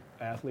 Intercollegiate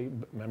athlete,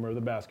 member of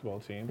the basketball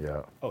team.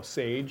 Yeah. Oh,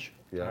 Sage.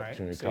 Yeah. All right.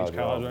 Junior Sage college, College,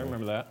 I Albany.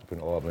 remember that. Up in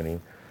Albany.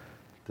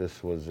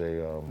 This was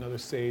a Another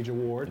Sage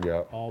Award.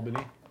 Yeah.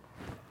 Albany.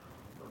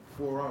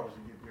 4 hours to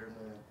get there,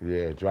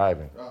 man. yeah,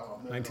 driving. Oh,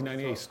 man,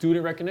 1998.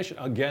 Student recognition.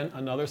 Again,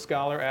 another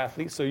scholar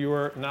athlete. So you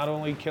were not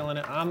only killing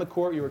it on the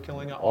court, you were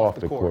killing it Off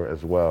the court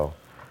as well.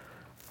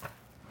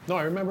 No,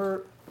 I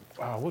remember,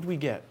 what did we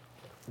get?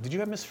 Did you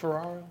have Miss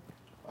Ferraro?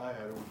 I had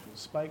it with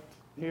Spiked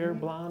hair,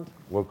 blonde?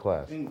 What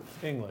class? you. English.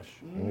 English.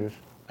 English?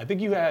 I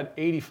think you had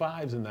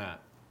 85s in that,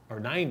 or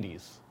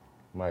 90s.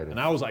 Might And have.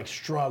 I was like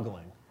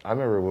struggling. I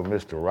remember with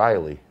Mr.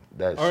 Riley,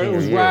 that Or it senior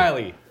was year.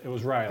 Riley. It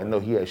was Riley. I know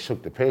he had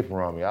shook the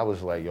paper on me. I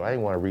was like, yo, I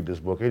didn't want to read this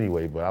book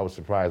anyway, but I was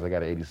surprised I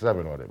got an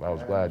 87 on it. I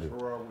was I glad had to.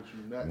 Ferraro with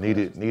you. That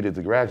Needed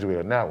to graduate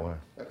on that one.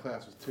 That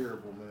class was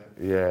terrible,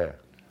 man. Yeah.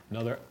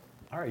 Another,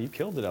 all right, you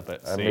killed it up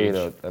at I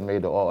Sage.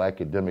 made the all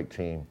academic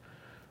team.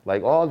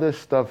 Like all this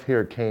stuff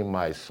here came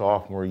my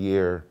sophomore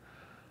year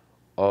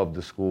of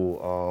the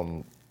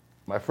school.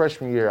 My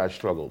freshman year I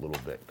struggled a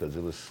little bit because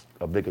it was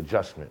a big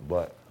adjustment.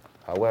 But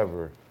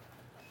however,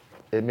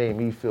 it made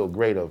me feel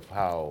great of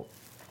how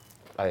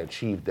I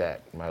achieved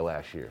that my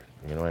last year.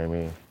 You know what I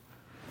mean?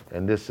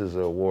 And this is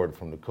an award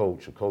from the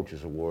coach, a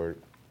coach's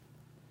award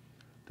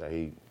that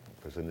he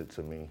presented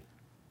to me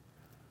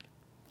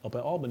Up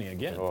at Albany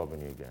again. in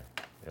Albany again.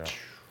 Yeah.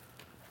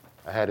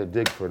 I had to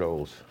dig for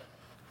those.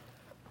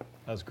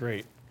 That's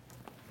great.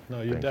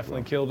 No, you Thanks,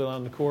 definitely bro. killed it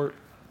on the court.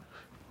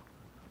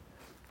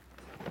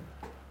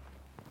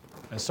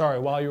 And sorry,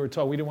 while you were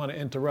talking, we didn't want to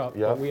interrupt,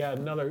 Yeah. but we had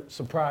another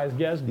surprise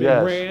guest, Big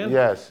Yes, Ran.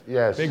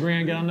 yes. Big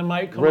Ran, get on the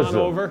mic. Come on RZA.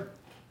 over.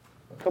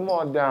 Come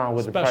on down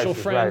with Special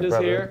the price friend right, is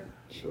brother. here.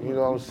 You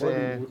know what I'm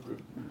saying?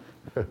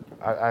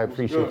 I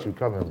appreciate you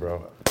coming,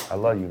 bro. I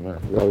love you, man.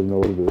 You already know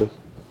what it is.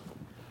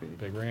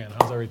 Big Ran,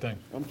 how's everything?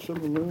 I'm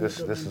chilling, man. This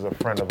is a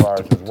friend of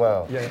ours as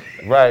well. Yeah.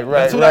 Right.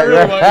 That's what I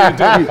really want you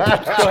to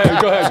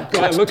do. Go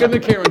ahead. Look in the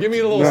camera. Give me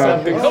a little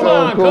something. it's Come so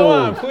on,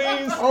 cool.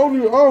 please. I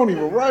don't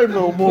even rhyme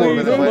no more.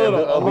 Please, man.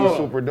 It'll be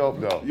super dope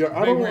though. Yeah,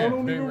 I Big don't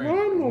Ram, Big even Ram.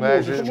 rhyme no more.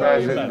 Imagine, try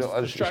your imagine best.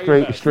 a Just try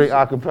your best. straight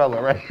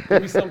acapella, right?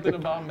 Give me something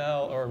about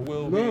Mel or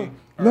Will be.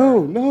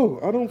 No,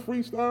 I don't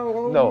freestyle. I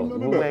don't No, do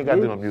none of we that, ain't got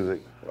to dude. do no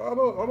music.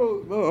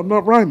 No, I'm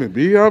not rhyming,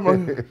 B. I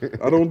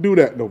don't do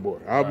that no more.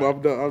 I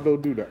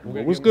don't do that.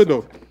 gonna What's give good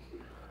him though?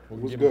 We'll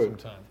What's give him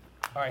good? some time.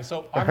 All right,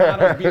 so our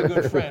motto is be a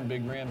good friend,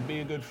 Big Ram.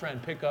 Be a good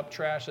friend. Pick up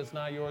trash that's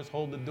not yours.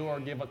 Hold the door.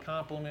 Give a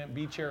compliment.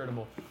 Be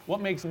charitable.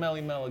 What makes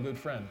Melly Mel a good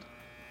friend?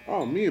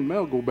 Oh, me and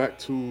Mel go back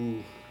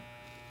to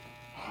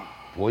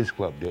Boys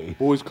Club days.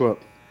 Boys Club.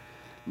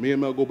 Me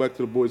and Mel go back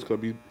to the Boys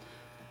Club.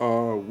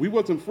 We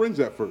wasn't friends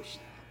at first.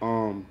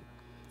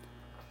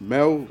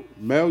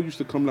 Mel used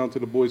to come down to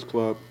the Boys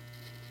Club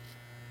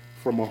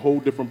from a whole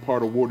different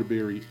part of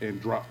Waterbury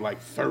and drop like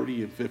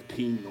 30 and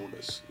 15 on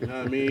us. You know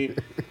what I mean?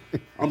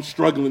 I'm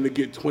struggling to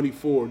get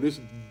 24.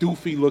 This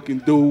doofy looking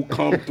dude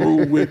come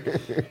through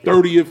with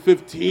 30 and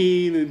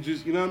 15 and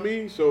just, you know what I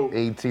mean? So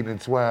 18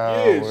 and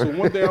 12. yeah, so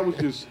one day I was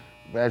just,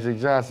 Magic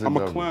Johnson. I'm a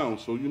number. clown,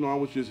 so I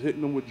was just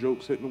hitting them with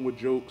jokes.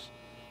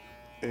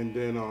 And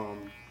then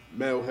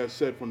Mel had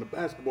said from the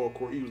basketball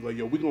court, he was like,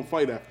 yo, we gonna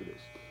fight after this.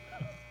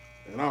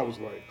 And I was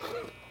like,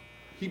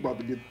 he about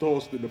to get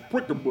tossed in the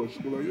pricker bush.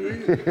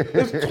 Like,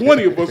 there's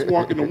 20 of us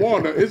walking the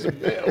Walnut. It's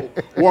Mel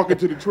walking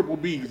to the Triple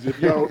B's, if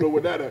y'all don't know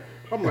what that is.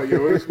 I'm like,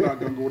 yo, it's not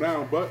gonna go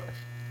down. But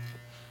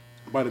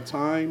by the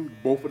time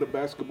both of the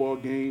basketball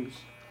games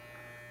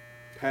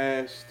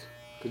passed,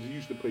 because you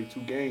used to play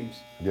 2 games,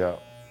 Yeah.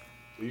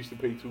 They used to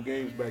pay 2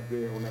 games back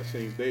there on that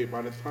same day.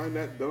 By the time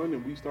that done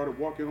and we started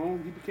walking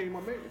home, he became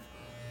my man.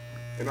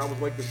 And I was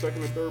like the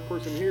second or third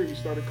person here. He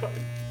started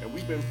cutting, and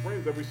we've been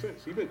friends ever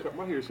since. He been cutting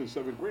my hair since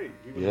 7th grade.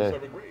 He was in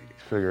 7th grade.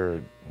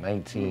 Figure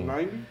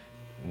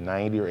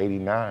 1990 or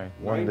 89,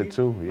 1 of the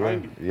 2. Yeah,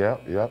 90.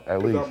 Yep.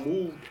 At least. I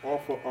moved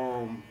off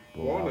of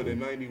Walnut in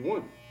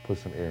 91. Put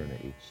some air in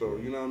it. So,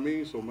 you know what I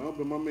mean? So, man, I've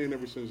been my man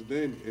ever since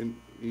then. And,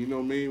 you know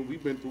what I mean?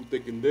 We've been through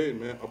thick and thin,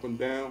 man, up and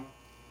down.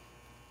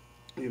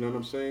 You know what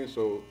I'm saying?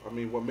 So, I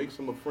mean, what makes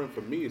him a friend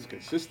for me is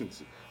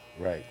consistency.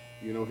 Right.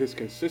 You know, his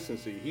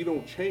consistency. He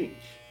don't change.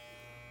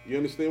 You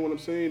understand what I'm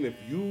saying? If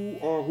you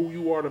are who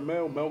you are to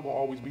Mel, Mel gonna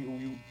always be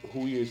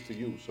who he is to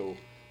you. So,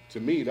 to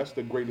me, that's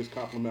the greatest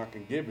compliment I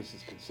can give is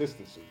his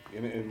consistency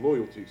and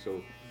loyalty.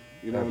 So,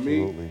 you know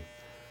Absolutely. what I mean?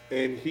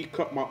 And he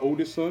cut my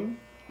oldest son,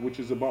 which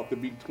is about to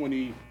be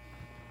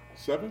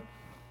 27.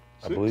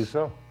 I believe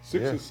so.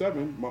 6 or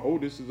 7. My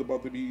oldest is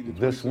about to be either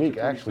this 26 or week,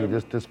 actually,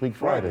 27. this week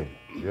Friday.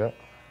 Yep.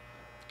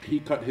 He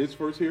cut his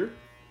first hair,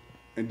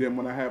 and then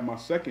when I have my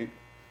second,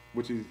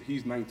 which is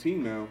he's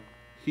 19 now,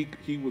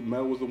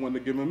 Mel was the one to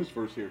give him his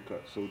first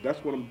haircut. So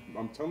that's what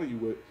I'm telling you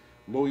with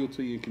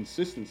loyalty and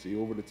consistency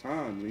over the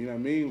time. You know what I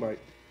mean? Like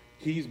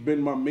he's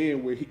been my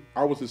man where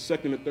I was the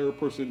second or third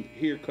person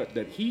haircut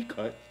that he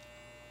cut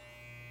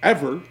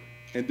ever,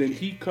 and then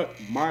he cut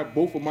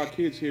both of my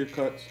kids'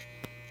 haircuts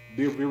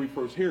their very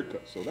first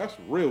haircut. So that's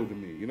real to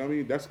me. You know what I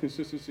mean? That's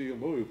consistency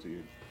and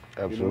loyalty.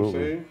 Absolutely. You know what I'm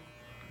saying?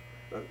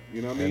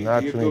 You know what I mean? And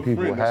not Be a too many good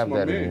people friend. have That's my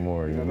that man.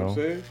 anymore, you know know? what I'm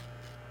saying?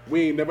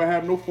 We ain't never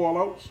have no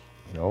fallouts.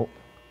 Nope.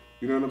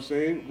 You know what I'm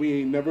saying? We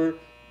ain't never,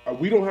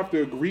 we don't have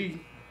to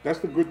agree. That's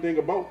the good thing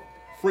about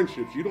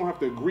friendships. You don't have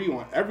to agree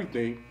on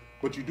everything,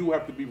 but you do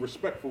have to be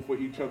respectful for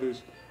each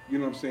other's, you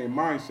know what I'm saying,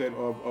 mindset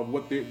of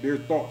what their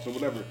thoughts or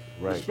whatever.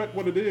 Right. Respect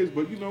what it is,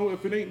 but you know,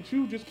 if it ain't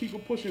you, just keep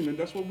it pushing, and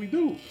that's what we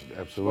do.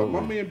 Absolutely.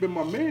 But my man been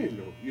my man,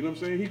 though. You know what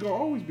I'm saying? He gonna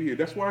always be here.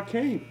 That's why I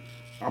came.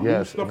 I moved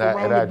Yes, stuff and I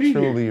around to be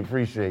truly here.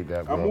 appreciate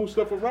that, bro. I moved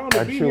stuff around to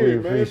I be truly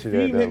here, man. appreciate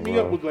Feeney that, hit me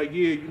bro. up, was like,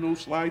 yeah, you know,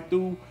 slide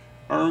through,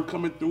 Earn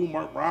coming through,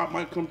 Mark Rob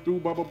might come through,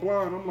 blah, blah,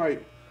 blah. And I'm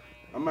like,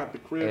 I'm at the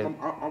crib,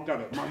 I've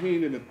got my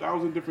hand in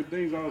 1,000 different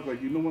things. I was like,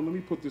 you know what, let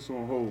me put this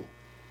on hold.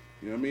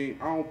 You know what I mean?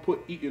 I don't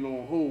put eating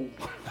on hold.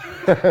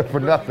 For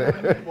nothing.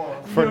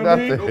 For You know what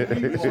I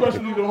nothing. mean?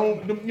 Especially the home,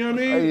 you know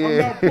what I mean? Yeah. I'm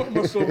not putting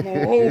myself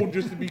on hold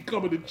just to be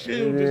coming to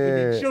chill, just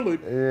to be chilling.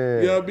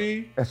 Yeah. You know what I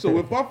mean? So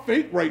if I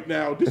fake right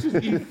now, this is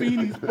E.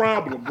 Feeney's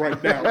problem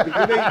right now. 'Cause it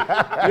ain't, you know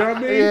what I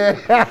mean?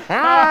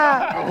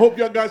 I hope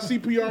y'all got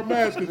CPR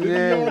masks, because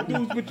if y'all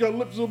dudes with your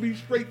lips will be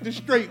straight to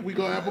straight, we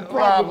gonna have a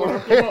problem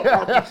when I come up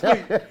out the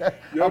sleep.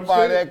 You know I'm what I'm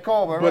saying? that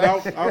coma, But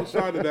right?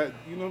 outside of that,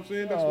 you know what I'm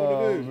saying? That's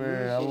what it is.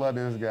 Man, I So, love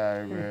this guy,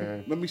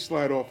 man. let me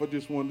slide off. I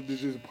just wanted to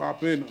just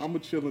pop in. I'm gonna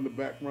chill in the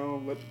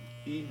background, let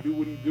E do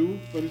what he do,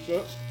 finish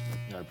up.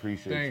 I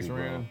appreciate Thanks, you,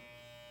 bro. Rand.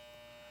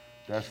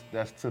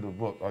 That's to the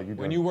book. Oh, you When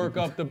done? you work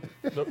up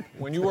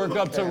when you work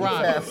up to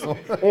Ron,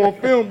 On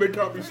film, they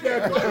caught me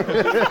snapping. I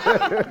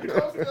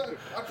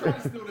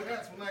tried to steal the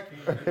hats when I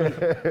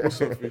came.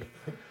 What's up, Fee?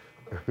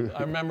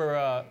 I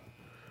remember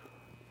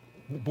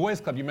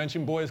Boys Club. You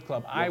mentioned Boys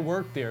Club. I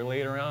worked there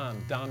later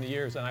on down the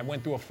years, and I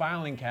went through a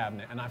filing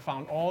cabinet, and I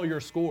found all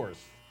your scores.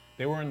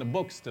 They were in the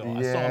book still.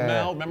 I saw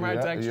Mel. Remember I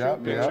texted you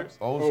pictures?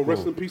 Old Oh, school.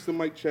 rest in peace to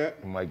Mike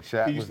Chat. Mike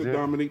Chat He used was to there.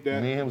 dominate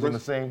that. Me and him was on the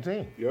Rest- same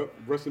team. Yep.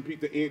 Rest in peace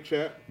to Ant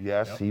Chat.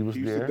 Yes, he was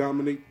He used there. to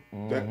dominate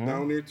that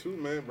down there too,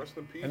 man. Rest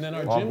in peace. And then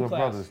our All gym good class.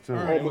 brothers, too.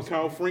 Ern, Oh, it was-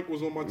 Macau Frank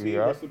was on my team.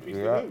 Yeah, Rest in peace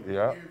to yeah, him.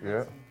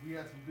 yeah. We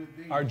had some good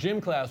days. Our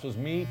gym class was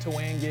me,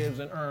 Twain Gibbs,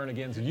 and Ern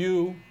against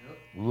you,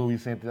 Louis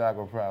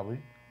Santiago, probably.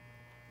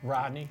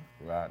 Rodney.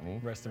 Rest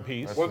Rest in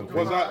peace.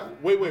 Was I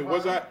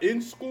was I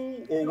in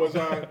school or was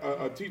I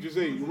a teacher's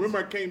aide? You remember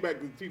I came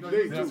back to teacher's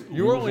aide too.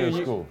 You were He was only in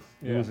school.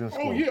 He was in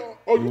school. Oh yeah.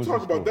 Oh, He you was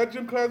talking in school. about that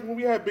gym class when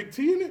we had Big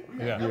T in it?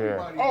 Yeah.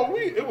 Yeah. Oh,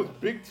 it was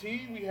Big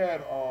T. We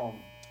had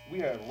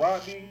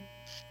Rodney.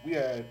 We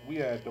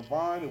had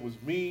Devon. It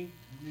was me.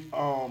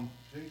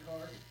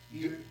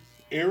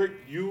 Eric.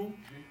 You.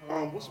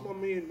 What's my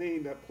man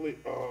name that played?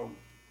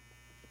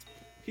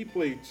 He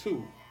played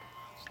too.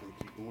 This thing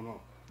keep going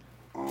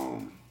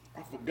on.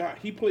 I forgot.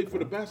 He played for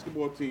the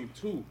basketball team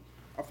too.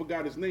 I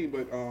forgot his name,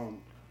 but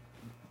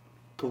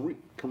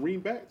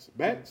Kareem Bats.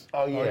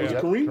 Oh, yeah. Was it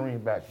Yep. Kareem?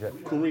 Kareem back. Yep.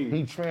 Kareem.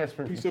 He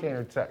transferred Piece from up-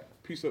 Cannon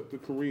Tech. Peace up to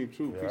Kareem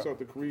too. Yeah. Peace out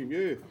to Kareem.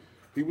 Yeah,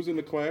 he was in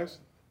the class.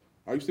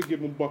 I used to give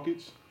him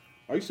buckets.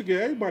 I used to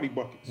give everybody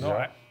buckets. No,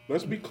 I-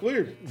 Let's be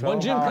clear.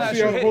 One gym how- class, See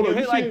you how- hit, hold you on,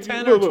 hit you like see-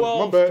 10 look, or look,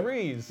 my 12 bad. You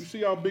threes.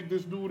 see how big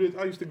this dude is?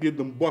 I used to give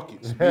them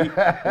buckets. I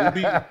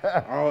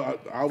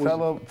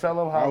was.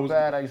 Tell him I how was-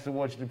 bad I used to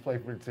want you to play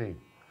for the team.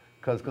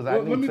 Cause I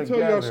Well, knew let me together.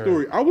 tell y'all a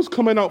story. I was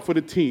coming out for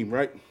the team,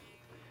 right?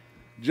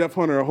 Jeff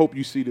Hunter, I hope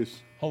you see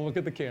this. Oh, look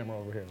at the camera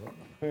over here.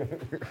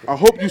 I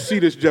hope you see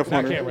this, Jeff That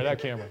Hunter. camera, that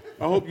camera.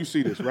 I hope you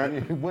see this,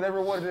 right?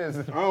 Whatever one it is.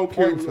 I don't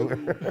care.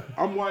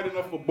 I'm wide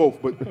enough for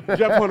both. But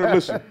Jeff Hunter,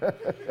 listen.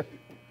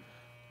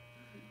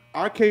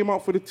 I came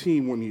out for the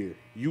team one year.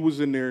 You was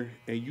in there,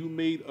 and you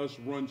made us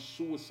run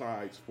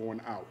suicides for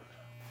an hour.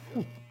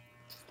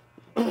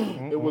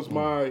 It was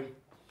my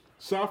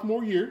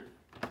sophomore year.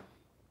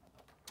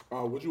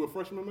 Was you a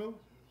freshman, Mel?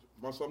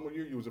 My sophomore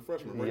year, you was a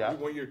freshman, right? Yeah. You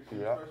 1 year.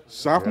 Yeah.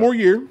 Sophomore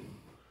year,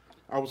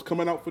 I was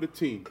coming out for the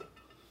team.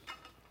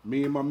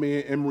 Me and my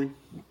man Emory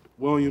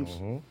Williams. You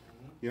know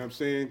what I'm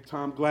saying?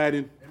 Tom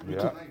Gladden.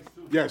 Yeah.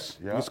 Yes,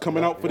 Yeah, was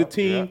coming yeah, out for the yeah,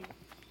 team. yeah.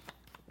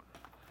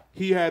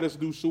 He had us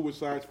do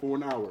suicides for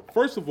an hour.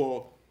 First of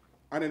all,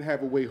 I didn't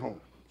have a way home.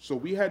 So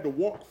we had to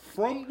walk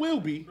from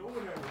Wilby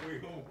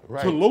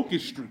Right. to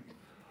Locust Street.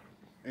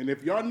 And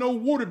if y'all know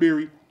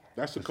Waterbury,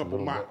 that's a couple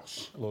little bit.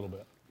 miles. A little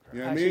bit. You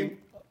know what I Actually, mean?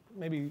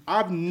 maybe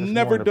I've more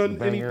never in the done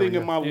Bang anything area?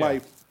 in my Yeah.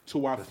 life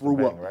till I Just threw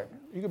bang, up. right?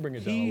 you can bring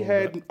it down. He a little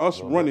had bit. us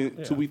running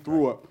till Yeah. we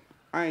threw up.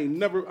 I ain't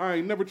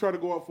never tried to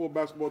go out for a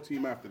basketball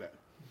team after that.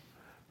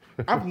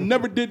 I've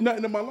never did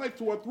nothing in my life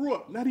till I threw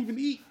up. Not even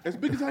eat. As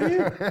big as I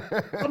am,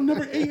 I've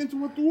never ate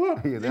until I threw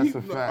up. Yeah, that's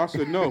a fact. I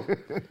said no.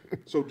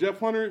 So Jeff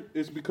Hunter,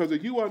 it's because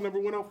of you I never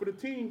went out for the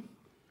team.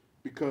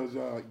 Because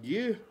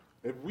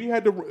if we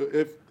had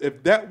to,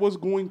 if that was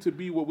going to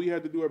be what we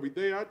had to do every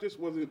day, I just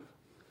wasn't.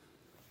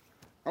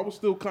 I was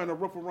still kind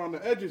of rough around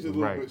the edges a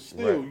little Right, bit.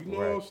 Still, right, you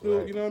know, right, still,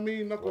 right. you know what I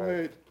mean.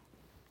 Knucklehead.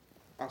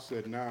 I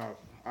said, nah,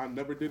 I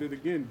never did it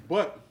again.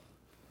 But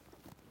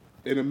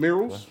in the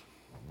mirrors,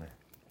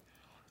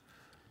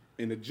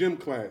 in the gym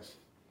class,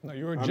 No,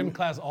 you were a gym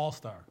class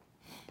all-star.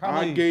 I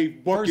Probably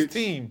gave buckets first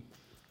team.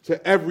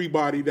 to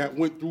everybody that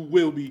went through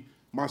Wilby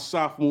my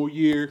sophomore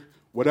year,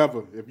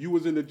 whatever. If you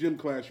was in the gym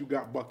class, you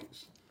got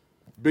buckets.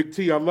 Big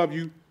T, I love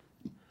you.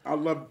 I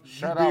love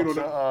Shout you out being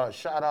on to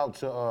shout out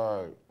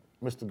to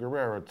Mr.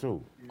 Guerrero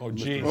too. Oh,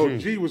 gee. Oh,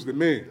 G was the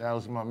man. That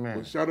was my man.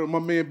 But shout out to my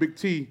man Big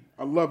T.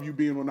 I love you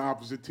being on the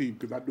opposite team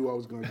because I knew I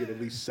was going to get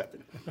at least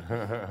 7.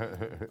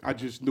 I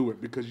just knew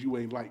it because you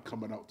ain't like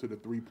coming out to the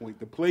 3-point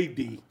to play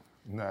D,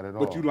 Not at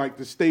all. but you like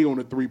to stay on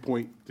the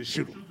 3-point to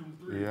shoot 'em.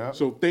 Yeah.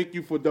 So thank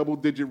you for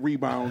double-digit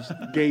rebounds,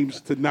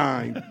 games to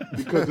 9,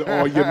 because of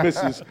all your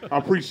misses. I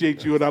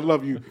appreciate you and I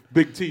love you,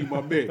 Big T, my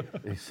man.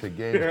 It's a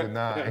game to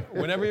 9.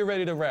 Whenever you're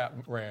ready to rap,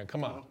 Rand,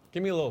 come on.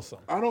 Give me a little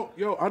something. I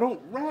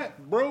don't rap,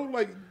 bro.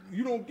 Like,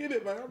 you don't get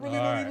it. Like, I really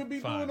All don't right, even be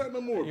fine. doing that no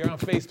more. You're on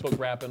Facebook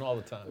rapping all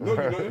the time. No,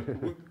 you're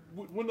not.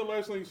 When the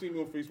last time you seen me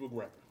on Facebook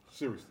rapping?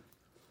 Seriously.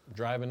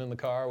 Driving in the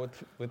car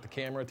with the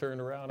camera turned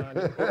around on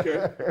you.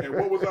 Okay. And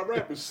what was I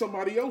rapping?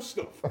 Somebody else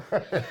stuff. You know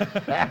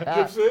what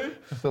I'm saying?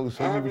 So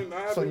I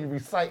haven't- you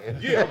reciting.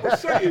 Yeah, I'm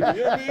reciting, you know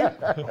what I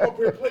mean? I'm up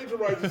here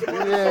plagiarizing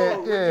somebody's Yeah,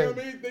 song, yeah. you know what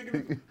I mean?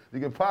 Thinking, You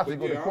could possibly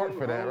go to yeah, court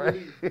for that,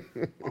 right?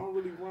 I don't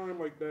really rhyme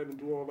like that and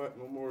do all that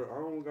no more. I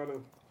don't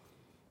gotta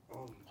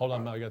Hold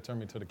on, Mel. You got to turn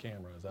me to the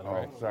camera. Is that all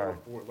right? Sorry.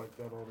 rap for it like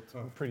that all the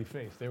time. Pretty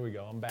face. There we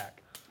go. I'm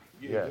back.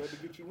 Yeah, Yes. we had to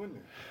get you in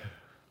there.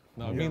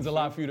 No, it means a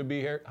lot for you to be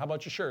here. How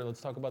about your shirt?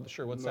 Let's talk about the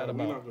shirt. What's that We're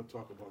about? not gonna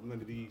talk about none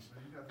of these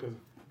because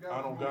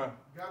I don't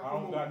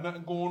got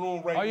nothing going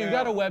on right now. Oh, you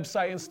got a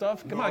website and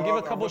stuff? Come on, give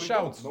a couple really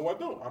shouts. don't. No, I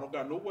don't. I don't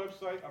got no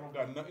website. I don't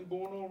got nothing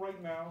going on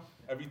right now.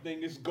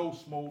 Everything is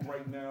ghost mode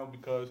right now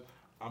because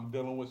I'm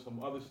dealing with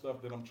some other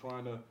stuff that I'm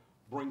trying to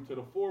bring to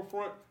the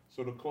forefront.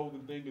 So the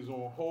clothing thing is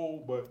on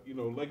hold, but you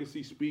know,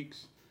 Legacy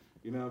speaks.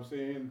 You know what I'm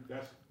saying?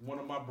 That's one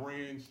of my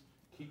brands.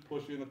 Keep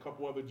pushing a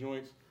couple other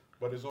joints,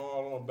 but it's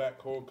all on back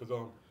code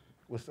because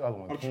What's the other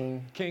one?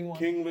 King one.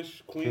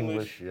 Kinglish, Queenlish.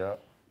 English, yeah.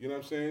 You know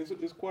what I'm saying?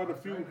 It's quite a I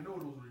few. didn't know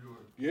those were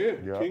yours.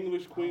 Yeah, Yeah.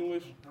 Kinglish,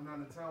 Queenlish. I'm not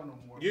in town no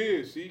more.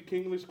 Yeah, see,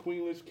 Kinglish,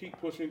 Queenlish, keep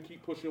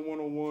pushing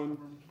 101.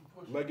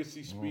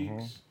 Legacy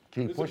speaks.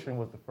 Keep It's a- Pushing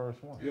was the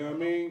first one. You know what I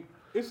mean?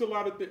 It's a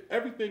lot of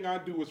everything I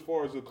do as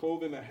far as the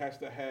clothing that has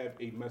to have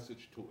a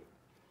message to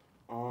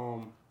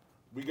it.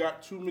 We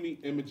got too many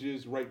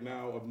images right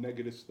now of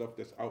negative stuff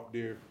that's out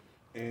there.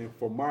 And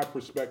from my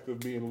perspective,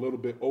 being a little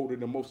bit older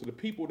than most of the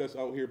people that's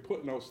out here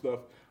putting out stuff,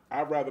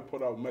 I'd rather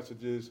put out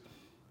messages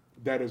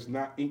that is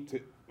not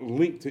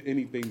linked to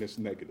anything that's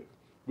negative.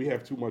 We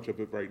have too much of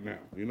it right now.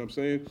 You know what I'm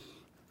saying?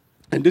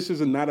 And this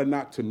is not a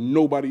knock to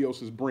nobody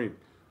else's brand.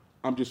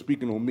 I'm just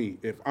speaking on me.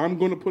 If I'm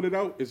going to put it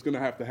out, it's going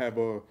to have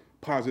a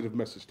positive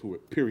message to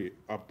it, period.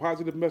 A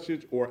positive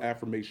message or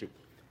affirmation.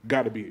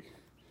 Got to be.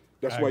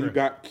 That's I why you agree.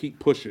 got keep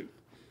pushing.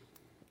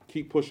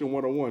 Keep pushing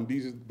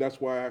 101.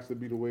 That's why it has to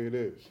be the way it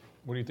is.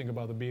 What do you think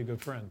about the Be a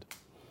Good Friend?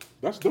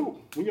 That's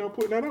dope. When y'all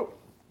putting that out?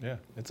 Yeah,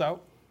 it's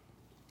out.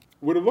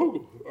 With a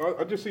logo.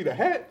 I just see the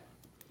hat.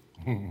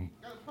 Got a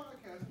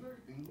podcast and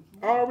everything.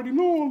 I already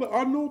know.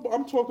 I know, but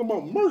I'm talking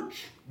about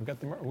merch. We got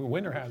the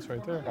winter hats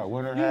right there. Got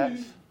winter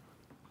hats.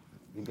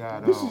 You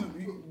got This is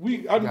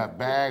got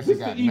bags, This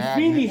you is the got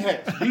Feeney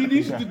magnets. hats.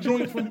 These are the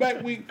joints from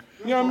back week.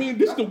 You know what I mean?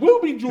 This the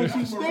Wilby joints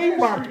he stay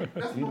rocking.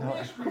 That's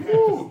Maria Street. Come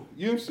on.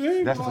 You know what I'm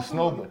saying? That's the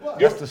snowball.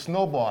 That's the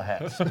snowball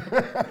hats.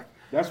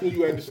 That's when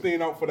you had to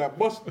stand out for that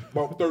bus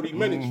about 30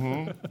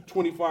 minutes,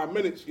 25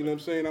 minutes, you know what I'm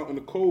saying, out in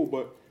the cold.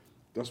 But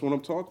that's what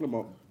I'm talking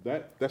about.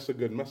 That's a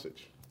good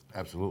message.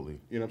 Absolutely.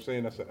 You know what I'm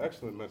saying? That's an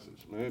excellent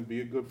message, man.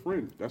 Be a good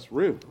friend. That's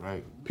real.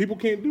 Right. People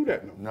can't do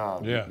that no.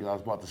 No, Yeah. I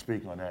was about to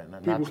speak on that.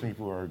 Not People-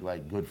 people are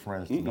like good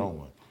friends to no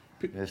one.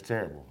 It's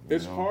terrible.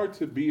 It's hard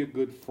to be a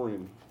good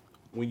friend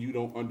when you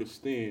don't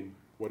understand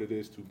what it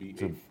is to be a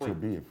To friend.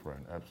 be a friend,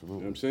 You know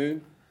absolutely. what I'm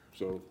saying?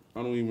 So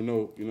I don't even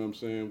know, you know what I'm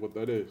saying, what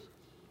that is.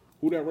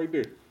 Who that right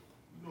there?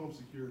 You know I'm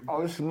security.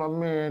 Oh, this is my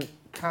man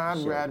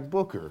Conrad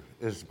Booker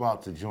is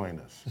about to join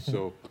us.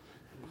 So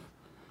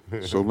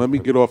let me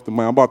get off the mic.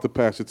 I'm about to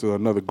pass it to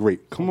another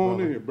great. Come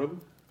on in here, brother.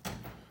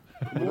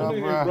 Come What on up, in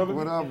here, bruh? brother.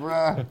 What up,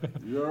 bruh?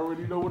 You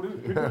already know what it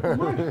is. Pick up the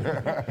mic.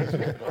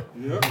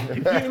 Yeah.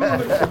 You getting on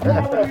the, you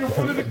already in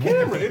front of the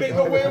camera. It ain't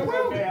no way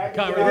around it.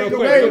 Conrad, real Ain't no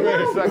quick, way real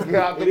around quick. it. So I get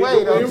out the Ain't way, no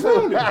way though, around too.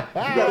 it. You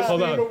gotta Hold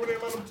stand on. over there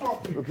and let them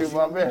talk to you. Look at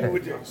my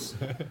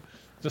man.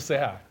 Just say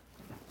hi.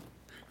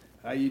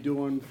 How you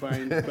doing,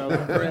 fine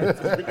fellow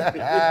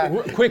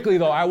friends? Quickly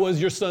though, I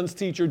was your son's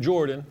teacher,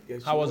 Jordan.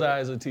 Yes, How you was were. I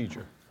as a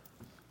teacher?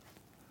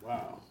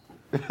 Wow.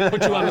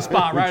 Put you on the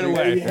spot right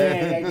away. Yeah,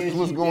 I This guess is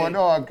what's you going did.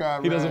 on,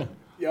 Conrad. He doesn't.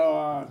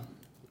 Yo,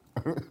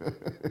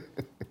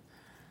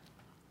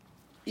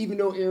 even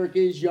though Eric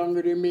is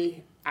younger than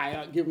me,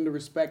 I give him the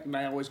respect, and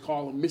I always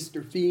call him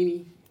Mr.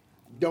 Feeney.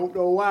 Don't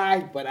know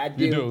why, but I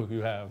do. You do.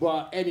 You have.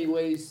 But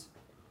anyways,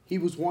 he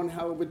was one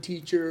hell of a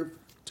teacher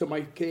to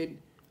my kid,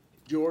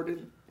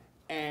 Jordan,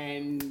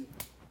 and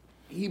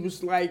he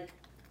was like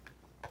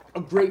a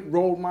great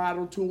role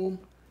model to him.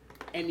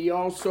 And he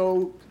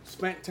also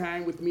spent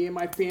time with me and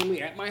my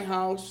family at my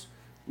house.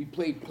 We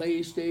played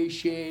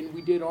PlayStation.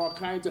 We did all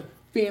kinds of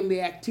family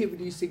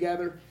activities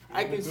together.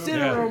 I consider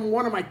Yeah. him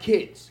one of my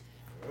kids.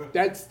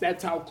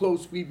 That's how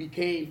close we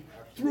became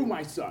through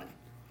my son.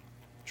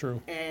 True.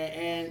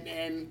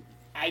 And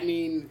I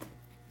mean,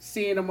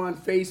 seeing him on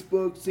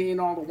Facebook, seeing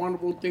all the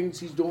wonderful things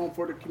he's doing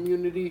for the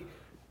community,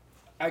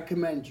 I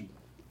commend you.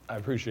 I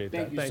appreciate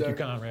Thank that. you, Thank you, sir.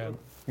 Conrad.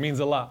 Means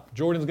a lot.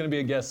 Jordan's gonna be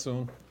a guest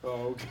soon.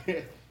 Oh,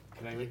 okay.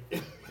 Can I make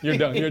You're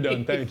done. You're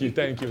done. Thank you.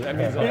 Thank you. That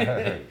means a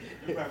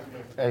lot.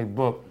 Hey,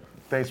 Book,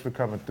 thanks for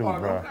coming through,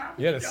 bro.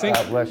 Yeah, the sync,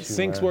 God bless you,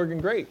 sync's man. working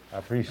great. I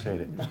appreciate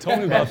it. He told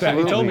me about that.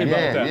 He told me about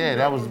yeah, that. Yeah,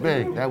 that was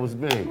big. That was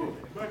big.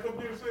 Back up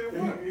there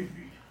saying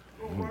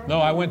what? No,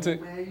 I went to.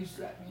 Man, you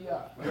set me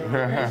up.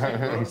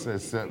 He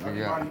said, set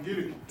me up. Everybody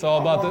get it. It's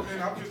all about the.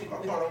 I thought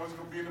I was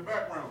gonna be in the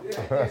background. Yo,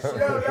 that's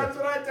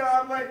what I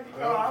thought. I'm like,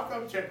 I'll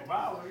come check him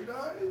out. You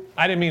know?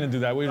 I didn't mean to do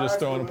that. We were just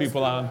throwing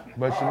people on.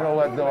 But you know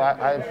what, though?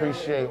 I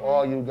appreciate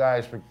all you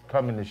guys for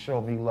coming to show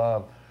me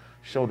love,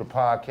 show the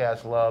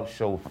podcast love,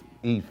 show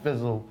E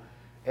Fizzle,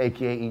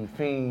 a.k.a. E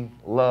Fiend,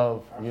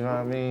 love. You know what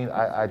I mean?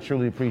 I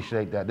truly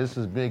appreciate that. This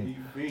is big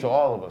to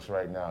all of us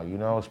right now, you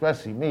know,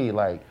 especially me.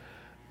 Like,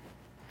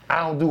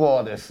 I don't do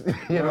all this,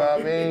 you know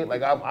what I mean?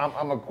 Like,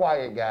 I'm a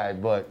quiet guy,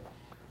 but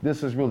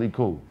this is really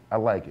cool. I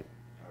like it.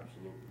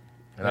 Absolutely.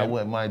 And I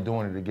wouldn't mind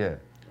doing it again.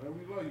 Man,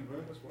 we love you,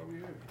 man. That's why we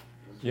here.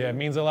 Yeah, it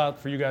means a lot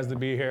for you guys to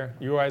be here.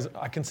 You guys,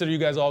 I consider you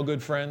guys all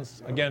good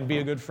friends. Again, be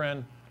a good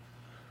friend.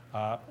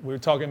 We were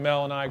talking,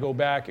 Mel and I go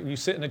back. You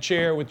sit in a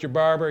chair with your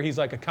barber. He's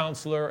like a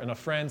counselor and a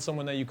friend,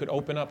 someone that you could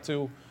open up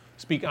to,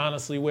 speak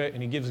honestly with,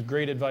 and he gives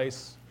great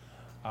advice.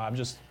 I'm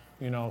just,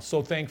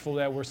 so thankful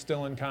that we're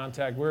still in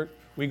contact.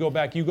 We go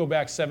back. You go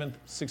back 6th and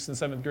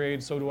 7th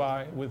grade. So do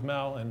I with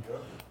Mel, and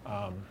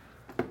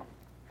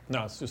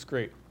no, it's just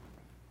great.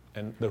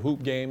 And the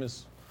hoop game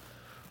is.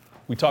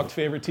 We talked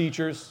favorite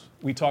teachers.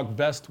 We talked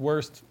best,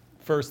 worst,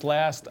 first,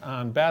 last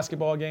on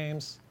basketball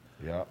games.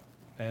 Yeah.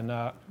 And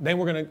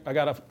then I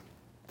got a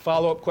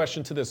follow-up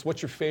question to this.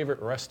 What's your favorite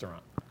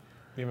restaurant? Do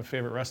you have a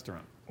favorite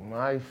restaurant?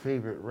 My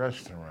favorite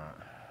restaurant,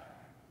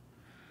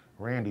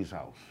 Randy's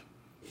house.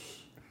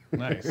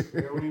 Nice.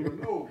 They don't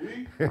even know,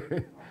 B. I'll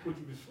put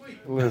you to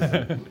sleep.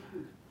 Listen,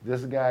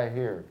 this guy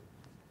here,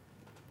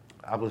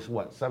 I was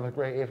what, 7th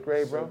grade, 8th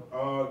grade, bro?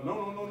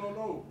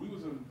 No. We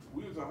was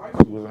in high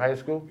school. You was in high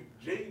school?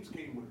 James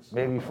came with us.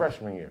 Maybe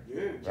freshman year,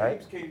 Yeah, James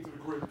right? came to the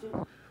crib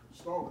too.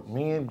 Stallings.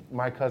 Me and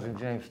my cousin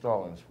James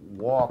Stallings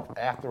walked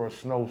after a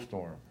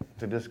snowstorm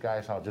to this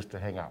guy's house just to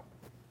hang out,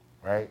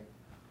 right?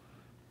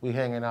 We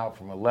hanging out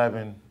from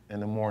 11 in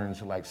the morning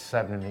to like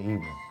 7 in the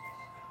evening.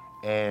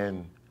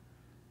 And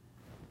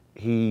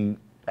he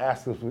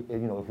asked us,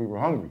 if we were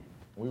hungry.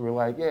 We were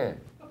like, yeah,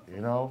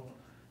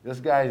 This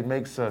guy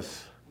makes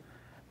us,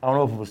 I don't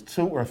know if it was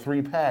 2 or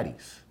 3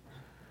 patties.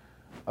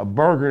 A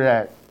burger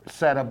that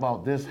sat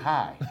about this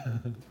high.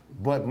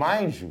 But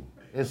mind you,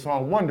 it's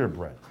on Wonder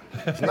Bread.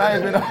 It's not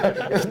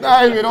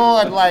even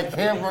on like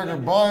hamburger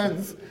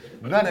buns,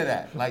 none of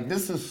that. Like,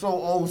 this is so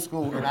old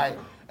school, and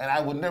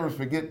I would never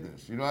forget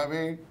this, you know what I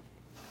mean?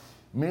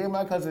 Me and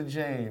my cousin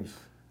James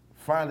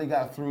finally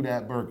got through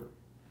that burger.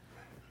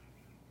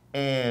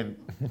 And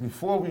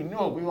before we knew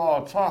it, we were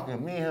all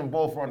talking. Me and him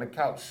both were on the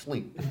couch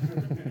sleep.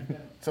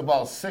 It's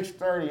about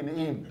 6:30 in the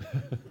evening.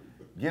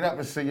 Get up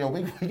and say, yo,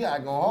 we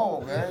gotta go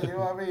home, man, you know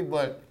what I mean?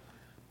 But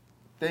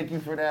thank you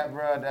for that,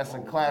 bro. That's a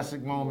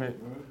classic moment.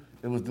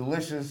 It was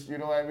delicious, you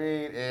know what I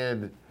mean?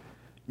 And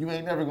you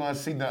ain't never gonna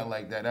see nothing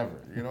like that ever,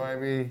 you know what I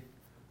mean?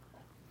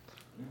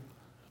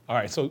 All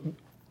right, so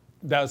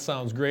that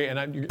sounds great,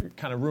 and you're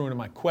kind of ruining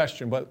my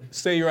question, but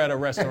say you're at a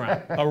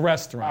restaurant. All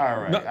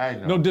right, I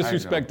know. No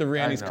disrespect to I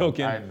Randy's know,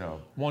 cooking. I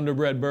know. Wonder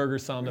Bread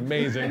burgers sound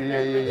amazing.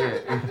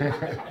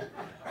 Yeah.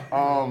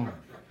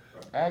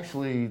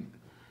 Actually,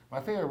 my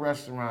favorite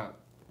restaurant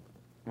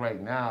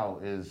right now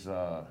is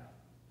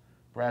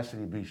Brass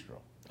City Bistro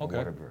in Okay.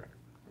 Waterbury.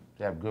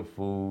 They have good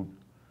food.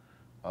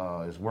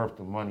 It's worth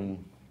the money.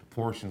 The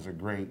portions are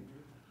great.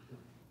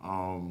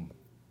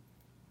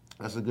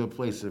 That's a good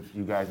place if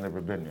you guys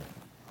never been there.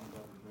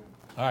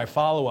 All right,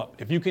 follow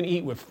up. If you can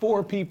eat with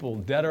 4 people,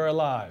 dead or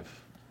alive,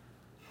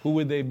 who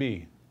would they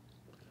be?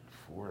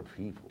 4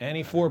 people.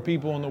 Any 4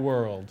 people in the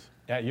world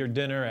at your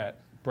dinner at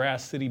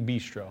Brass City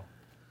Bistro.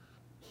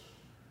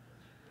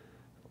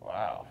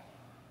 Wow.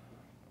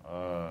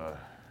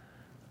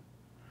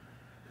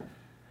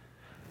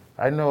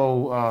 I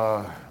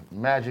know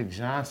Magic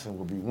Johnson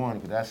would be one,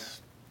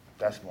 because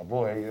that's my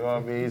boy, you know what I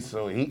mean?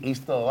 So he's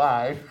still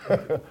alive.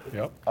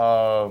 Yep.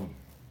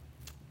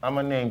 I'm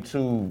gonna name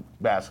 2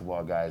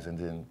 basketball guys and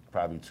then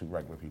probably 2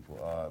 regular people.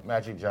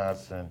 Magic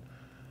Johnson,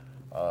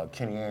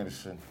 Kenny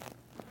Anderson,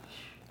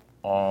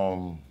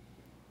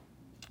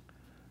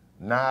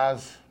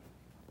 Nas,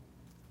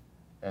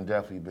 and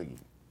definitely Biggie.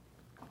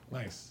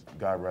 Nice.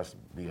 God rest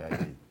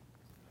B.I.G.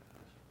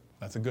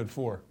 That's a good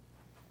 4.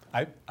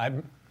 I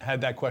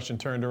had that question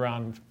turned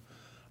around,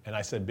 and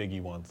I said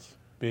Biggie once.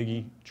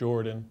 Biggie,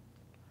 Jordan,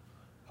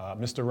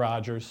 Mr.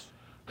 Rogers.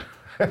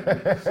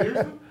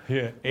 Seriously?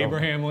 Yeah,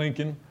 Abraham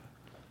Lincoln.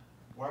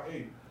 Why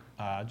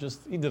 8?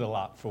 Just he did a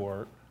lot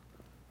for.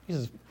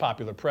 He's a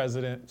popular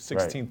president,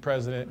 16th Right.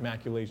 president,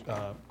 immaculate.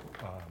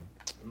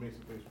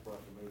 Emancipation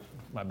Proclamation.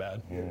 My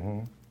bad.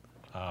 You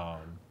sure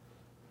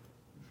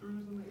he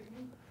was in the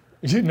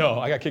 8? You know,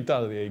 I got kicked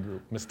out of the A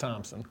group. Miss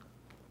Thompson.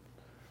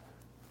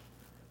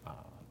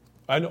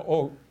 I know.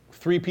 Oh,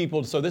 3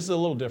 people. So this is a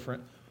little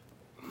different.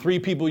 3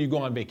 people you go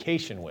on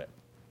vacation with,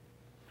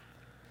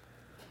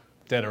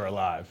 dead or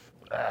alive.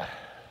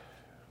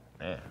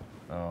 Man.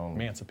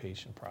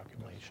 Emancipation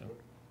Proclamation.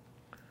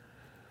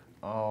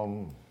 I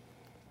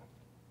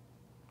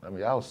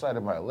mean, outside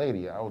of my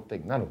lady, I don't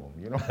think none of them,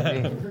 you know what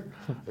I mean?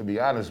 To be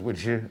honest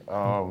with you,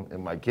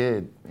 and my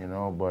kid, you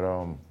know, but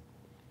I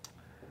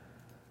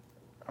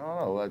don't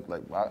know,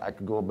 like I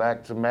could go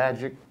back to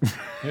Magic,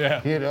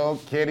 Yeah. you know,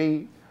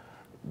 Kitty,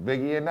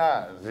 Biggie and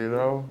Nas, you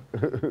know?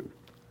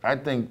 I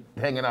think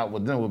hanging out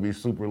with them would be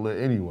super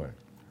lit anyway.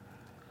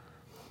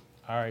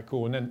 All right,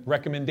 cool. And then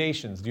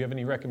recommendations. Do you have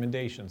any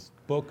recommendations?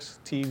 Books,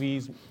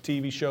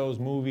 TV shows,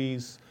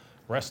 movies,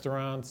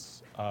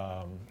 restaurants,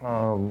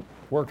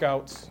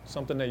 workouts,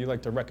 something that you'd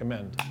like to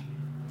recommend?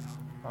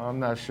 I'm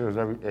not sure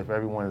if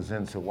everyone is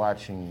into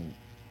watching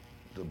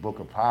the Book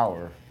of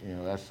Power. You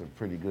know, that's a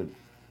pretty good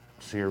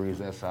series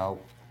that's out.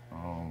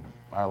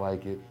 I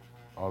like it.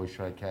 Always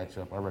try to catch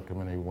up. I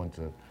recommend everyone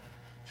to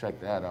check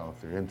that out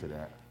if they're into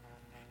that.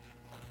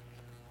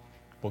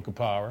 Book of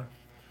Power.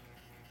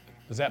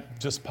 Is that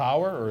just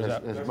Power, or is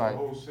that? It's That's by, the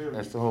whole series.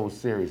 That's the whole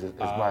series. It's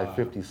by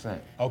 50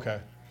 Cent. Okay.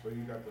 So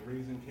you got the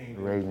Raising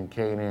Canaan. Raising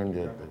Canaan, You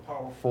the got the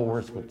Power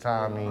Force with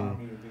Tommy. and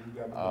then you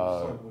got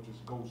the Son, which is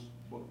Ghost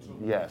Book 2.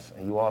 Yes,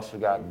 and you also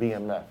got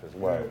BMF as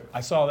well. Yeah.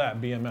 I saw that,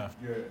 BMF.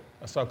 Yeah.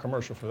 I saw a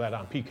commercial for that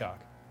on Peacock.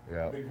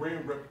 Yeah. The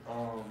Graham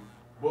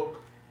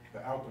book,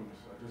 The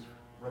Alchemist. I just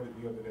read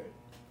it the other day.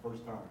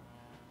 First time.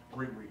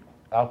 Great read.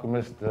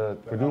 Alchemist, the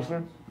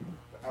producer?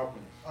 The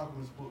Alchemist.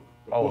 Alchemist book.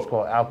 The Oh, it's book.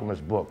 called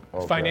Alchemist Book.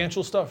 Okay.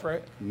 Financial stuff,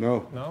 right?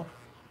 No. No?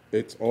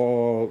 It's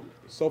all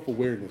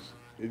self-awareness.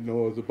 You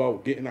know, it's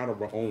about getting out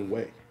of our own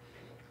way.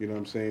 You know what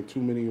I'm saying?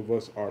 Too many of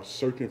us are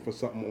searching for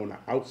something on the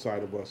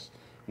outside of us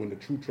when the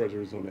true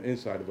treasure is on the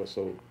inside of us.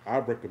 So I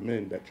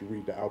recommend that you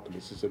read The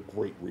Alchemist. It's a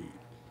great read.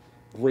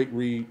 Great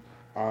read.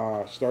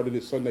 I started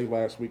it Sunday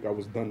last week. I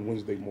was done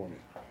Wednesday morning.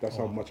 That's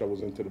how much I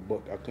was into the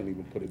book. I couldn't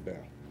even put it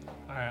down.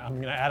 All right, I'm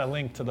going to add a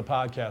link to the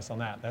podcast on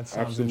that. That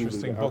sounds Absolutely,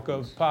 interesting. The Book of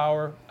Alchemist.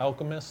 Power,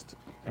 Alchemist.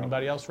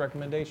 Anybody else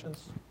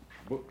recommendations?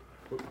 Book,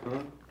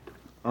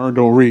 Earn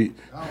don't read.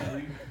 I don't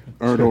read.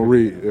 Earn don't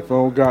read. If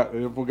I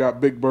got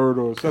Big Bird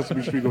or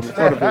Sesame Street on the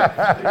front of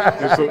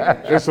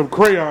it, and some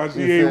crayons,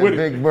 He he ain't said with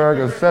it. Big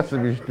Burger,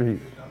 Sesame Street.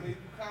 I mean,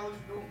 college,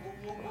 no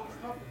books,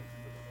 nothing.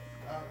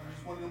 I'm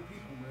just one of them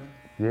people, man.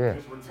 Yeah.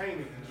 Just retain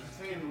it. Just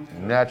saying it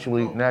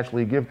was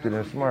Naturally gifted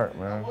and smart, I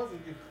man.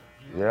 wasn't gifted.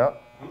 You know?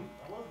 Yep.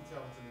 I wasn't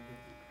talented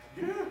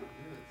and gifted. Yeah.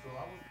 So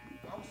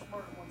I was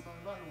smart at one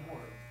time, not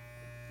anymore.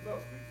 No,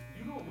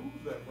 you don't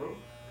lose that, bro.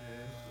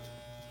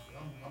 Yeah,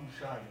 I'm a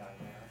shy guy,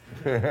 man.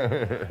 No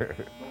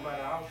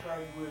matter how shy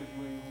you is,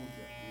 you ain't lose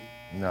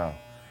that. No.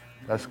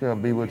 That's gonna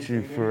be with you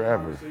In any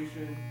forever.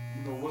 conversation,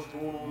 you know what's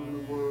going on in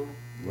the world,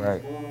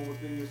 Right. what's going on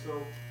within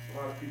yourself. A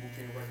lot of people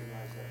can't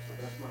recognize that, so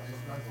that's not It's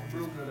something not that's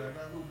real gonna good. I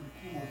got a little bit of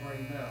chemo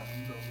brain now,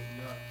 you know, but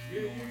not.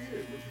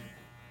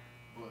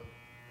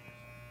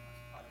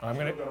 But I'm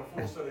going You got a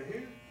full set of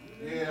hair.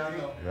 yeah, I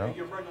know. Yeah. And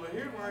your regular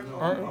hair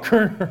lines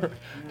to.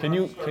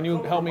 Can you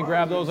help me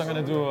grab those? I'm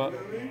going to do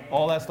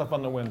all that stuff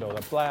on the window.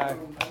 The flag.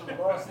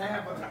 Lost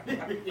half of it.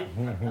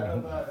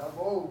 I'm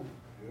old.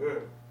 Yeah.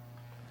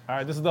 All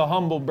right, this is the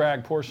humble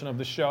brag portion of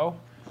the show.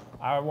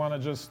 I want to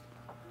just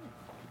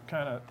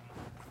kind of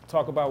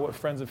talk about what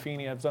Friends of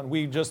Feeney have done.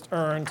 We just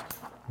earned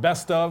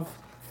Best of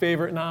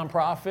Favorite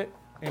Nonprofit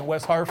in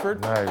West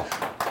Hartford. Nice.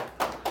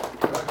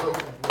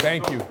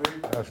 Thank you.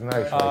 That's That's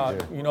nice right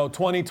there. You know,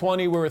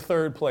 2020 we were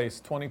third place.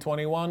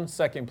 2021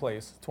 second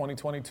place.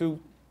 2022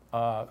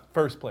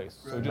 first place.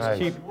 So just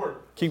Nice.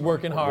 keep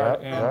working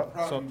hard. Yep, And yep.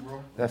 Proud so of you,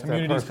 bro. That's that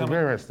community's coming.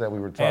 perseverance that we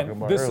were talking And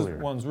about this earlier.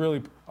 one's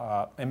really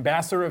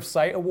Ambassador of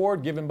Sight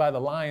Award given by the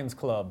Lions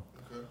Club.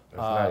 That's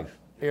nice.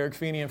 Eric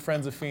Feeney and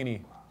Friends of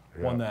Feeney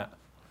won that.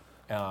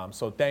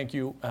 So thank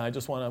you. And I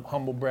just want to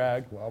humble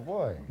brag. Oh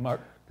boy.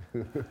 Mark.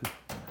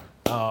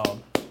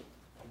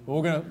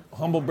 We're going to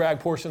humble brag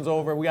portions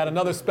over. We got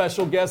another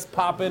special guest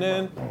popping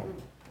in.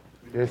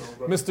 It's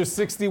Mr.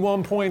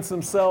 61 points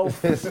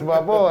himself. it's my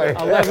boy.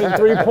 11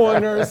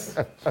 3-pointers.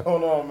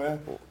 Hold on, man.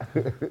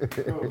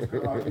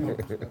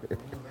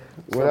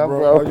 What up,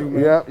 bro?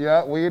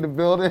 Yep. We in the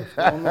building.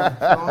 Thanks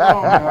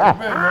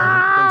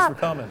for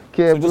coming.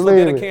 Can't So just look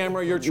believe at a it.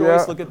 camera, your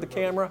choice. Yeah. Look at the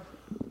camera.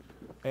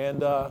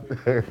 And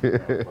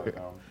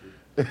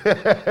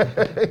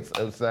It's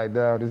upside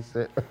down. This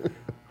shit.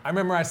 I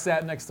remember I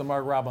sat next to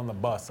Mark Robb on the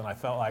bus, and I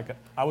felt like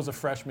I was a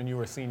freshman, you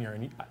were a senior.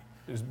 And it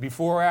was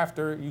before or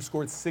after, you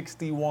scored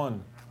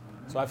 61.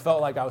 So I felt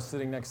like I was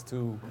sitting next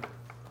to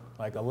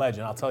like a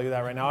legend. I'll tell you that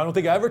right now. I don't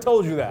think I ever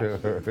told you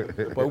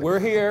that. But we're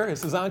here.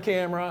 This is on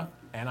camera.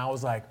 And I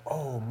was like,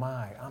 oh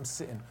my, I'm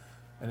sitting.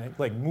 And it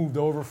like moved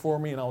over for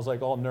me, and I was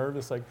like all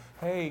nervous, like,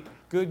 hey,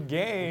 good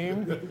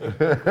game.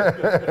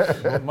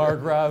 But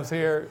Mark Robb's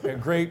here,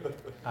 and great.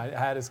 I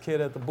had his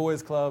kid at the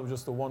boys club,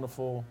 just a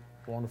wonderful,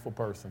 wonderful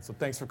person. So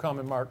thanks for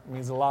coming, Mark. It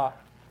means a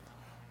lot.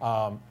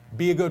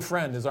 Be a good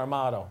friend is our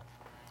motto.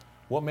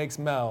 What makes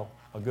Mel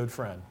a good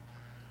friend?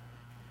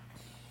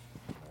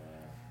 I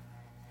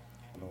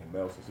know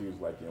Mel since he was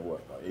like in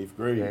what, like 8th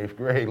grade? 8th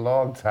grade,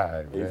 long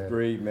time. 8th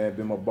grade, man.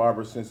 Been my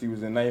barber since he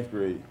was in 9th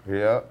grade.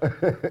 Yeah.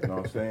 You know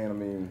what I'm saying? I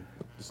mean,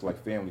 it's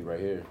like family right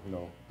here, you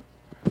know.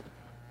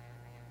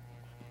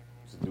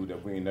 It's a dude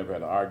that we ain't never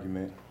had an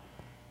argument.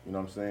 You know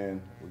what I'm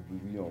saying?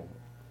 We you know,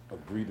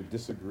 agree to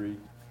disagree.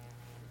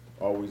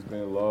 Always been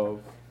in love.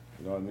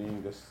 You know what I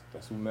mean?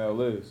 That's who Mel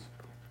is.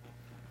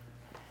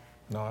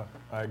 No,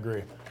 I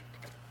agree.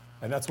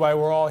 And that's why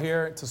we're all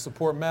here to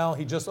support Mel.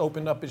 He just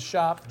opened up his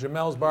shop,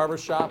 Jamil's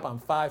Barbershop on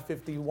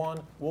 551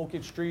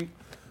 Wolcott Street,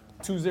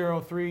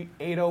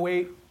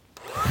 203-808.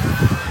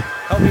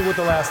 Help me with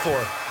the last four.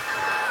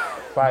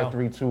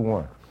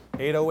 5321.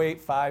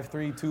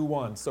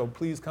 808-5321. So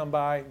please come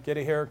by, get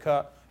a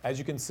haircut. As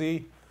you can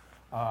see,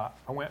 I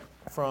went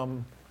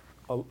from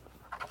a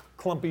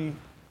clumpy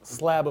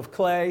slab of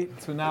clay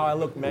to now I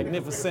look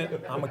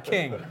magnificent. I'm a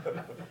king.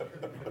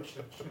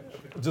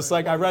 Just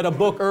like I read a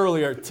book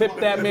earlier, tip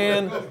that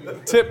man,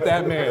 tip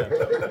that man.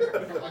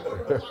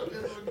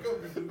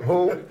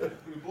 Who?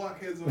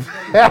 Blockheads on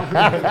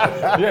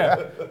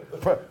Yeah.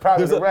 Probably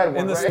There's the red one,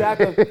 in the right? stack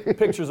of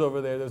pictures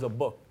over there, there's a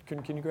book.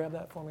 Can you grab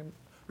that for me?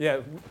 Yeah,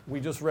 we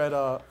just read,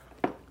 I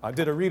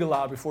did a read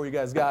aloud before you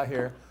guys got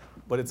here,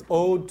 but it's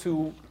Ode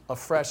to a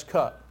Fresh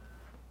Cut.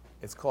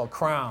 It's called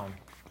Crown,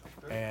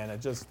 and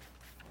it just,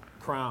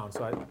 Crown.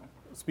 So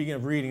speaking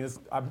of reading,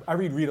 I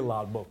read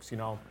aloud books, you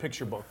know,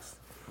 picture books.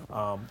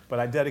 But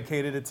I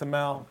dedicated it to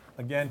Mel.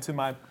 Again, to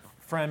my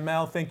friend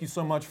Mel, thank you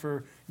so much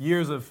for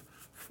years of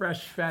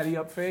fresh, fatty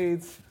up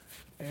fades.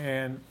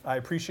 And I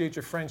appreciate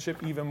your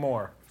friendship even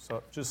more.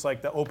 So just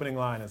like the opening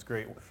line is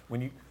great.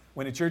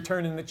 When it's your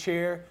turn in the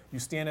chair, you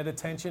stand at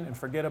attention and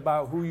forget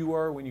about who you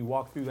were when you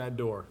walk through that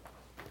door.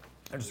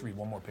 I'll just read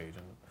one more page.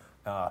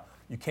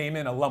 You came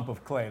in a lump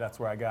of clay, that's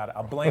where I got it.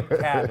 A blank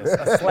canvas,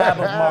 a slab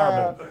of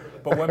marble.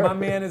 But when my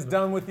man is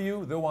done with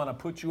you, they'll want to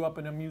put you up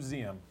in a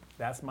museum.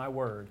 That's my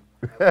word.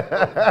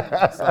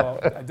 So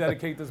I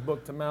dedicate this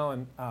book to Mel,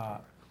 and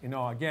you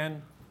know,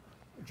 again,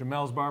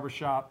 Jamil's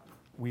Barbershop.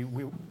 We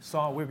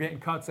saw we were getting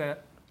cuts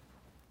at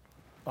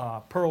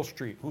Pearl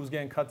Street. Who was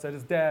getting cuts at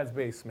his dad's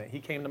basement? He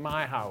came to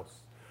my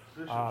house.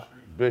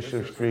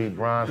 Bishop Street,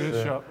 Bronson.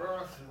 Bishop,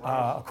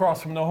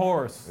 across from the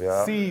horse,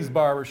 Yeah. C's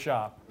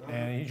Barbershop.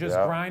 And he just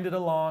Yeah. grinded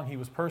along. He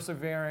was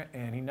perseverant,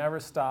 and he never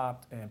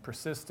stopped. And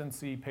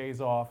persistency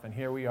pays off. And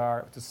here we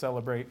are to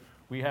celebrate.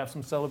 We have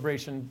some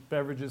celebration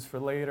beverages for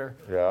later.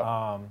 Yeah.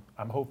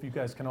 I'm hoping you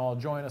guys can all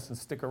join us and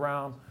stick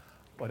around.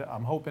 But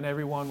I'm hoping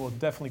everyone will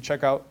definitely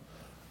check out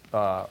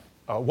a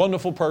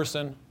wonderful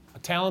person, a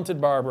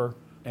talented barber,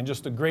 and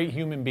just a great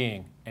human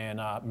being.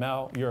 And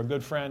Mel, you're a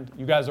good friend.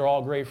 You guys are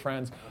all great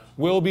friends.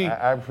 We'll be.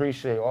 I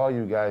appreciate all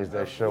you guys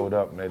that showed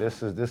up, man.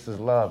 This is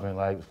love, and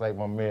like it's like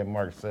my man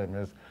Mark said,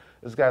 man.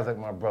 This guy's like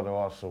my brother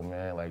also,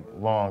 man. Like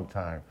long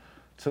time.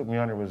 Took me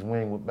under his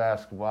wing with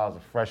basketball. I was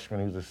a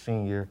freshman. He was a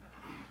senior.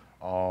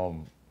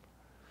 When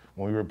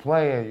we were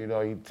playing, you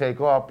know, he'd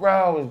take off,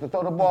 bro,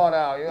 throw the ball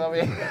down. You know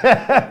what I mean?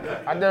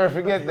 I never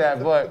forget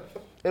that. But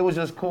it was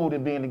just cool to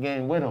be in the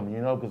game with him,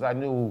 you know, because I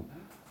knew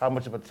how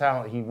much of a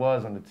talent he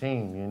was on the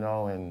team, you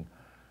know, and.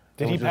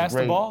 Did he pass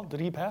the ball? Did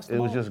he pass the ball?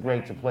 It was just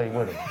great to play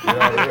with him. You know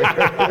what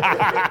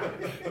I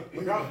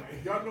mean?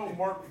 Y'all know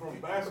Mark from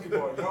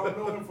basketball. Y'all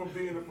know him from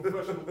being a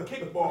professional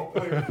kickball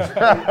player. You know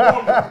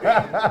what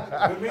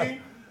I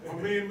mean?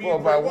 Me and Well,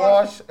 Dre by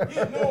wash?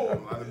 Yeah,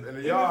 no. In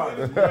the yard.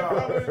 In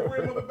the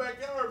grandmother's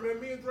backyard, man.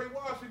 Me and Dre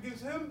Wash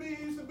against him. He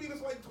used to beat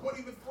us like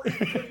 20-3.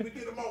 Couldn't even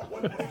get him out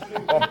one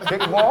motion. Oh,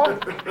 kickball?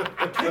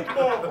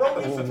 Kickball, bro.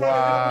 We used to try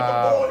to hit him with the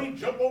ball. He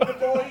jump over the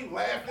ball. He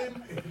laughing.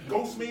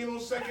 Ghost me on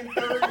second,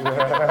 third.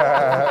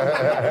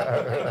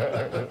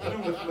 Dude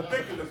was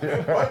ridiculous,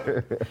 man.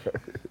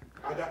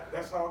 But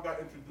that's how I got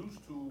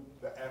introduced to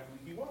the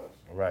athlete he was.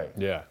 Right.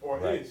 Yeah. Or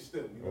Right. is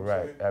still. You know Right, what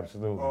I'm saying?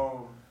 absolutely.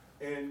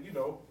 And you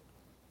know,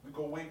 we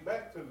go way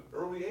back to the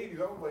early '80s.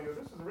 I was like, yo,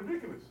 this is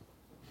ridiculous.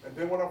 And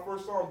then when I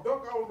first saw him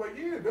dunk, I was like,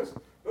 yeah,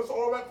 that's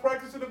all that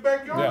practice in the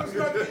backyard. Yeah. That's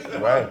not easy.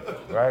 Right.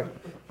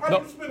 How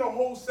No. you spend a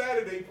whole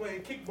Saturday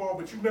playing kickball,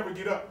 but you never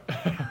get up?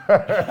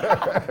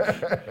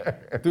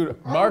 Dude,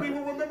 I Mark, don't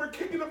even remember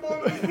kicking the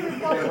ball. Right.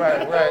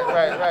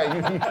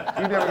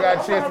 You never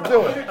got a chance to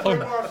do it. I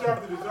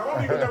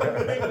don't even know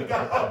when they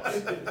got up. You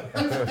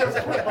should just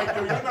quit. Like,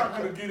 yo, you're not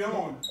going to get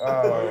on. You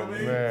know what I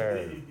mean? Man.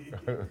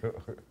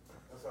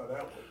 That's how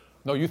that went.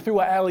 no, you threw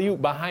an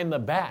alley-oop behind the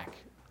back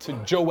to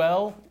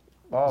Joel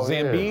Oh,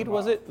 Zambide, yeah.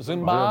 was it?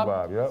 Zimbab?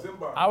 Zimbab, yep.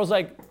 Zimbabwe. I was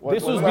like,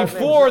 this was what's his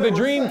before name? the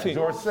Dream Team.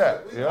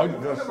 Dorset.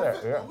 Yep,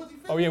 Dorset, yeah.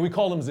 Oh yeah, we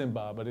called him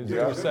Zimbab, but it's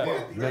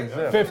Dorset. Big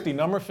Zip. 50,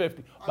 number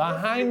 50.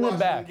 Behind the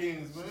back.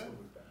 Games, man.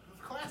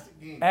 Classic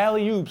games.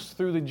 Alley-oops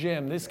through the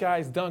gym. This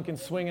guy's dunking,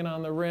 swinging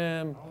on the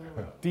rim.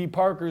 D.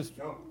 Parker's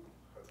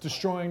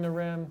destroying the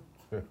rim.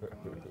 All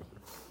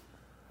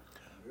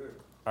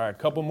right,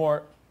 couple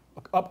more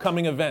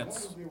upcoming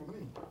events.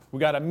 We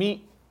got a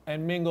meet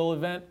and mingle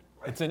event.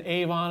 It's in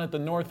Avon at the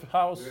North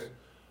House. It's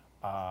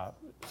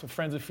a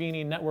Friends of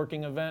Feeney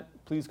networking event.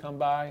 Please come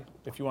by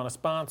if you want to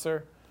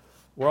sponsor.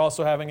 We're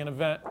also having an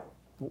event,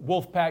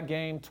 Wolfpack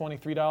game,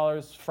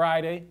 $23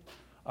 Friday.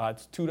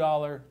 It's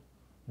 $2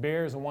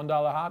 beers and $1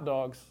 hot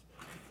dogs.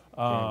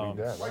 Can't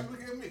beat that, Why right? you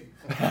look at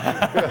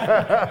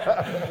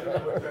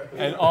me?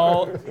 And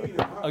all,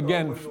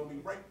 again,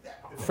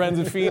 Friends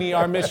of Feeney,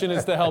 our mission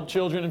is to help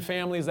children and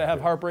families that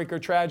have heartbreak or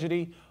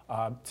tragedy.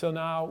 Till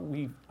now,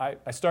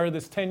 I started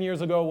this 10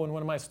 years ago when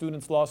one of my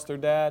students lost their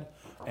dad.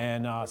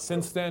 And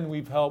since then,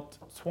 we've helped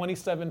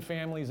 27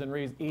 families and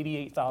raised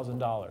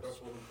 $88,000.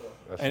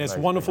 And it's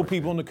nice. wonderful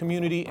people in the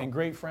community and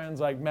great friends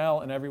like Mel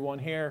and everyone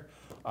here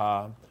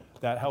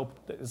that help.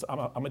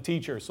 I'm a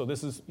teacher, so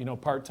this is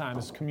part-time.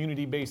 It's a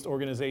community-based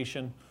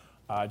organization.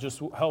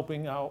 Just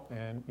helping out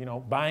and,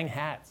 buying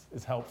hats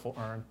is helpful,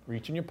 Ern.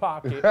 Reach in your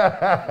pocket.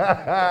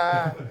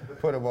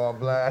 Put him on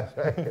blast.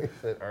 He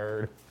said,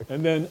 Erd.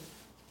 And then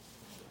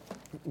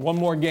one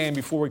more game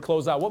before we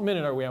close out. What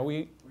minute are we at?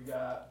 We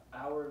got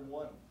hour and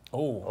one.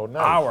 Oh,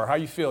 nice. Hour. How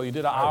you feel? You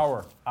did an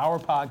hour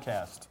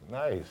podcast.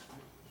 Nice.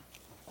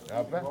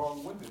 Not bad.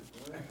 Long-winded,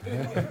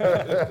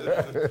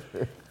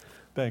 man.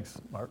 Thanks,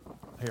 Mark.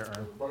 Here,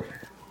 Ern.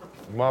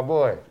 My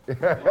boy.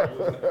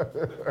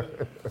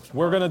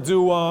 We're going to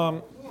do,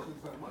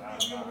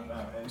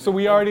 so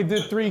we already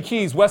did 3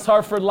 keys. West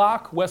Hartford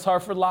Lock,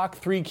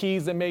 3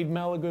 keys that made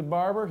Mel a good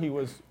barber. He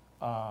was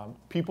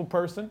people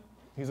person,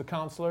 he's a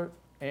counselor,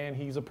 and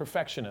he's a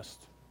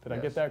perfectionist. Did I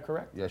get that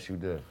correct? Yes, you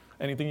did.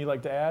 Anything you'd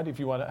like to add if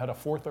you want to add a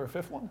 4th or a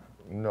 5th one?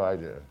 No, I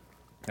did.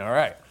 All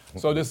right.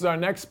 So this is our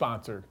next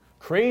sponsor.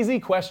 Crazy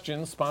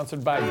Questions,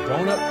 sponsored by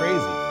Donut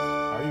Crazy.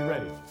 Are you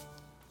ready?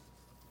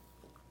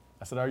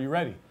 I said, are you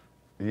ready?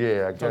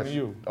 Yeah, I guess. Talking to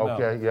you,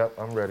 Okay, yep,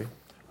 I'm ready.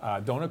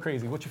 Donut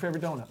Crazy. What's your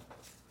favorite donut?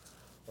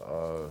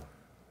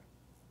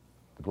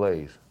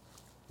 Glaze.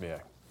 Yeah.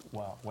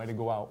 Wow. Way to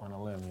go out on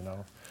a limb,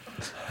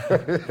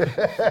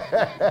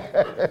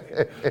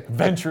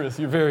 Venturous.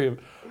 You're very.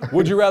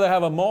 Would you rather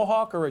have a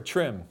mohawk or a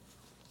trim?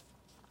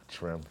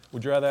 Trim.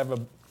 Would you rather have a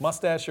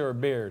mustache or a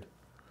beard?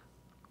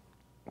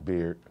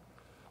 Beard.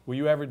 Will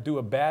you ever do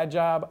a bad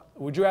job?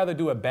 Would you rather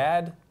do a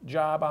bad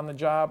job on the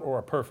job or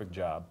a perfect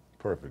job?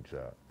 Perfect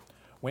job.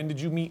 When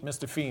did you meet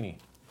Mr. Feeney?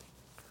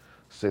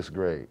 6th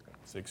grade.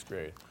 6th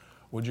grade.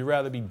 Would you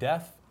rather be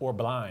deaf or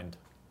blind?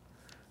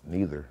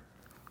 Neither.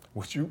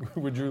 Would you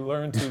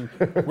learn to?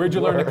 Where'd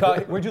you learn to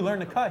cut? Where'd you learn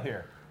to cut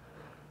hair?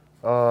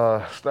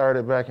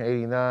 Started back in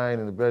 '89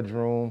 in the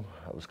bedroom.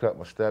 I was cutting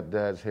my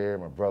stepdad's hair,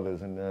 my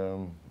brothers and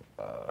them,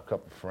 a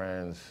couple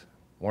friends.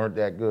 Weren't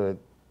that good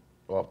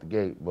off the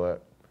gate,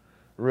 but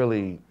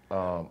really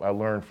I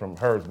learned from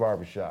Herb's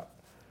Barbershop.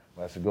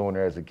 I used to go in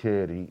there as a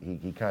kid.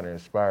 He kind of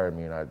inspired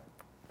me, and I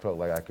felt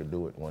like I could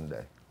do it one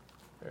day.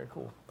 Very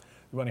cool.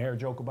 You want to hear a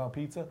joke about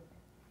pizza?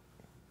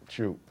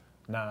 Shoot.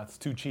 Nah, it's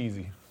too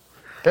cheesy.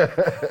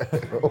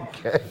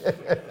 Okay.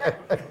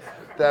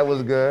 That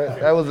was good.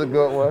 That was a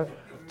good one.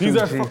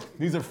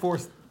 These are 4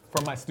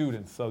 from my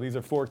students. So these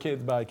are 4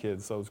 kids by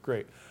kids. So it's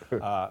great.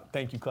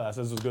 Thank you, class.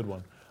 This was a good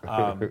one.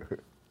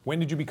 When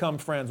did you become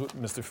friends with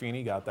Mr.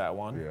 Feeney? Got that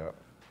one. Yeah.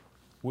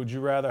 Would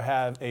you rather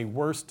have a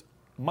worst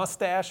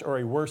mustache or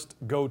a worst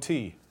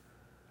goatee?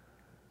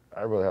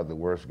 I really have the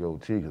worst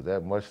goatee because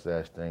that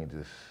mustache thing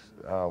just,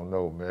 I don't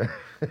know, man.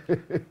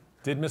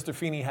 Did Mr.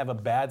 Feeney have a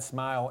bad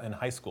smile in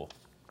high school?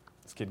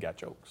 This kid got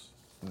jokes.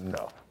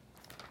 No.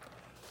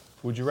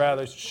 Would you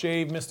rather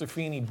shave Mr.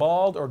 Feeney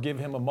bald or give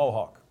him a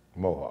mohawk?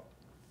 Mohawk.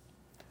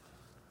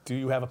 Do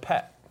you have a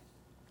pet?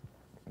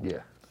 Yeah.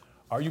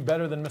 Are you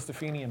better than Mr.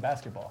 Feeney in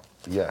basketball?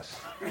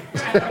 Yes.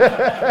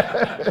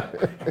 A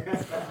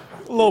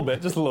little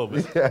bit, just a little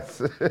bit.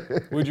 Yes.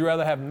 Would you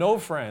rather have no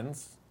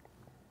friends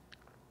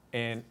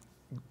and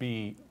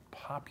be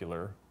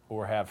popular,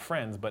 or have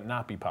friends but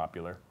not be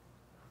popular?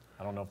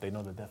 I don't know if they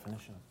know the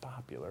definition of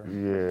popular.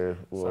 Yeah.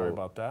 Well, Sorry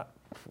about that.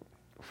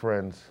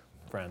 friends.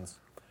 Friends.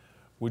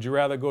 Would you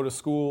rather go to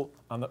school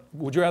on the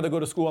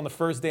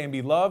first day and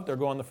be loved, or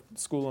go on the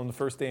school on the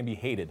first day and be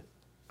hated?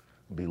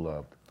 Be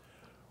loved.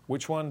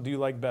 Which one do you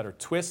like better?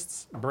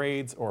 Twists,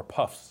 braids, or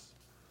puffs?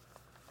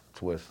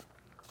 Twist.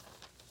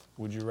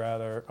 Would you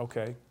rather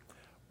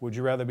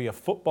be a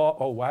football?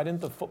 Oh, why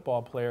did the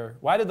football player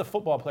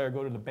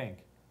go to the bank?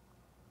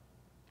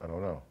 I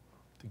don't know.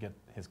 To get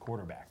his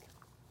quarterback.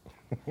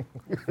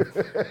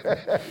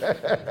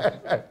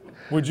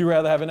 Would you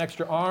rather have an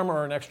extra arm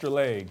or an extra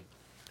leg?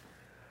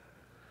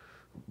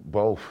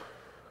 Both.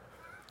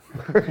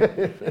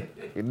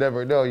 You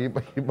never know. You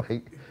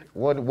might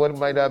one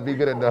might not be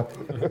good enough.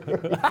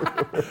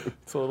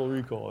 Total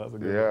Recall. That's a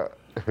good Yeah.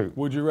 one.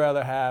 Would you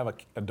rather have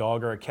a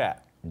dog or a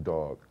cat?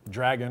 Dog.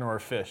 Dragon or a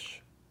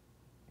fish?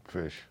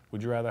 Fish.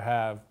 Would you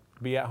rather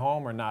be at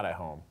home or not at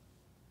home?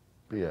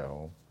 Be at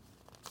home.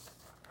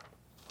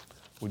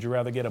 Would you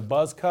rather get a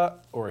buzz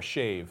cut or a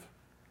shave?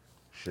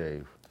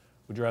 Shave.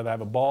 Would you rather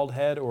have a bald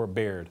head or a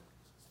beard?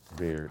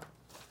 Beard.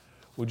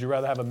 Would you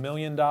rather have $1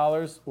 million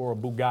or a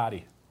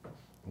Bugatti?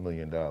 $1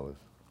 million.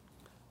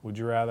 Would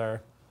you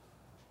rather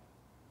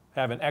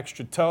have an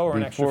extra toe or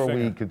an extra Before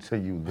finger? we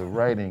continue, the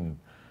writing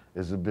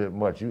is a bit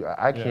much.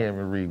 I can't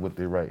even read what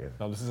they're writing.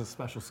 No, this is a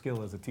special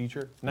skill as a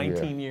teacher.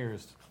 19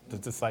 years to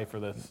decipher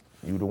this.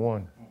 You the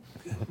one.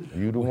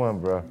 You the one,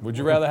 bro. Would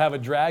you rather have a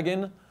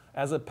dragon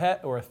as a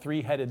pet or a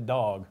 3-headed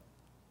dog?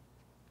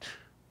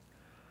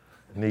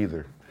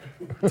 Neither.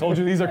 Told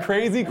you these are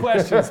crazy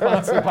questions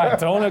sponsored by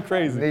Donut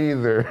Crazy.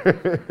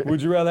 Neither.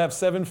 Would you rather have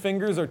 7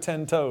 fingers or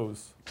 10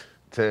 toes?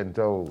 10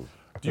 toes.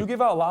 Do you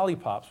give out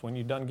lollipops when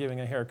you're done giving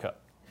a haircut?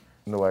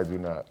 No, I do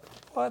not.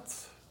 What?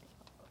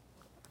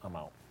 I'm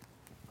out.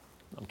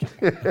 I'm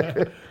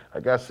kidding. I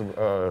got some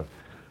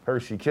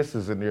Hershey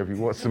Kisses in there if you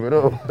want some of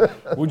those.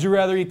 Would you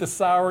rather eat the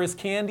sourest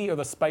candy or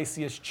the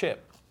spiciest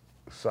chip?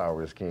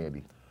 Sourest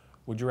candy.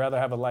 Would you rather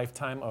have a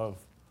lifetime of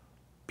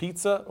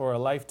pizza or a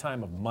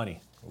lifetime of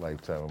money?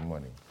 Lifetime of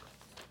money.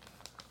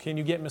 Can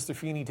you get Mr.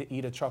 Feeney to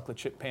eat a chocolate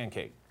chip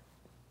pancake?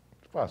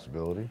 It's a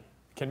possibility.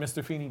 Can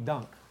Mr. Feeney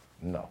dunk?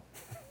 No.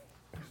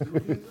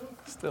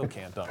 Still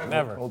can't dunk.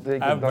 Never. I don't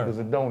think a dunk Ever. is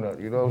a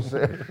donut, you know what I'm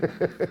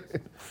saying?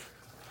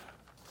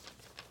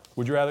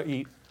 Would you rather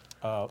eat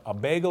a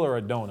bagel or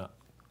a donut?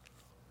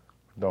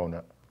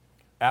 Donut.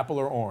 Apple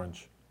or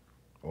orange?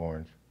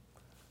 Orange.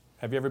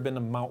 Have Have you ever been to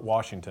Mount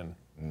Washington?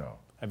 No.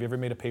 Have you ever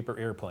made a paper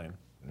airplane?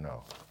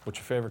 No. What's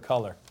your favorite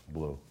color?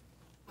 Blue.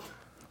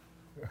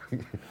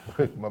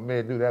 My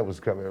man knew that was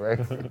coming, right?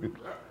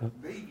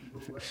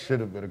 Should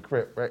have been a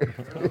Crip, right?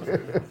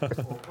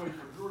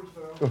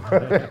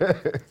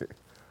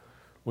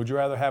 Would you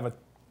rather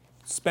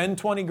spend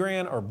 20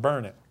 grand or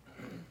burn it?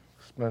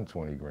 Spend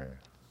 20 grand.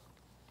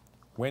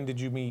 When did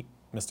you meet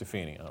Mr.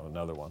 Feeney? Oh,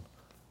 another one.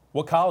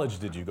 What college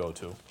did you go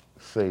to?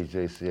 Sage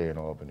JCA in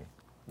Albany.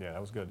 Yeah,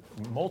 that was good.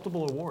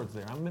 Multiple awards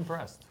there. I'm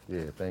impressed.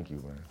 Yeah, thank you,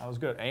 man. That was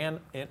good. And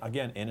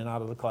again, in and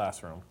out of the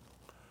classroom.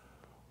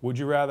 Would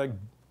you rather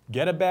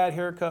get a bad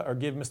haircut or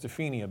give Mr.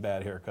 Feeney a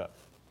bad haircut?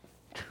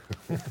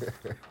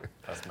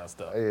 That's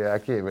messed up. Yeah, I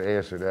can't even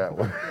answer that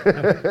one.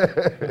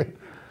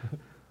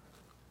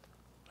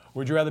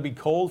 Would you rather be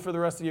cold for the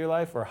rest of your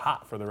life or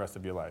hot for the rest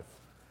of your life?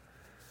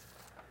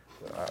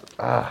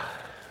 I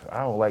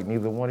don't like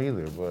neither one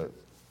either, but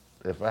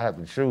if I have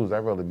to choose, I'd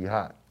rather be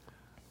hot.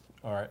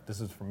 All right, this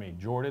is for me.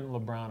 Jordan,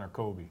 LeBron, or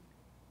Kobe?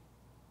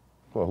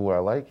 Well, who I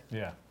like?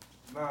 Yeah.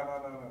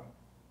 No.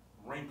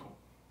 Wrinkle.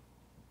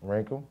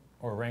 Wrinkle?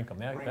 Or rank them.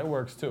 That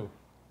works too.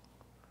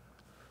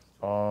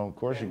 Of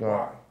course you're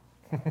going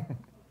to.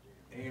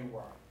 And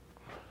why?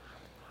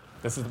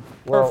 This is the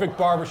Well, perfect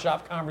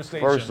barbershop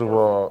conversation. First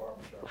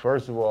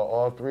of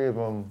all 3 of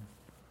them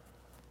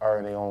are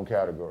in their own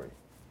category.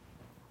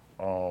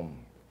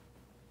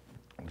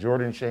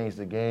 Jordan changed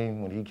the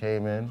game when he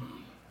came in.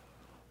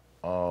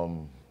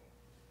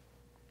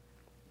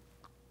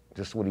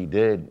 Just what he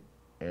did,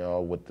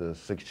 with the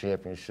 6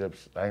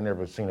 championships. I ain't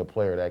never seen a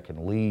player that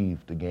can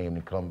leave the game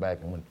and come back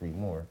and win 3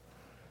 more.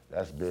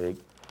 That's big.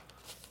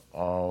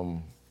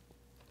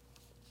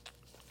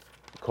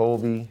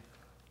 Kobe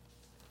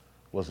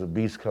was a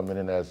beast coming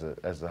in as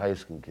a high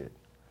school kid.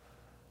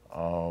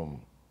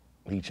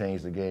 He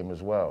changed the game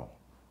as well.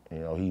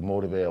 He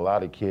motivated a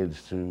lot of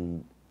kids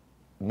to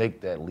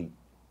make that leap,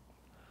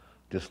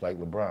 just like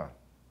LeBron.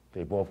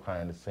 They both kind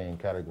of in the same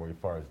category as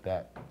far as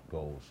that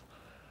goes.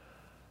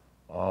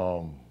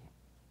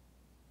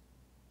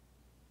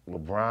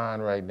 LeBron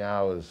right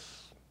now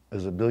is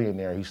a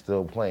billionaire. He's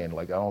still playing.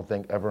 Like, I don't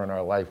think ever in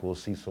our life we'll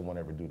see someone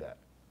ever do that.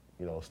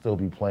 Still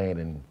be playing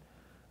and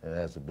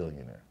as a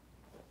billionaire.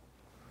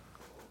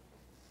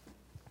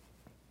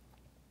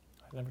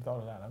 I I never thought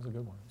of that. That was a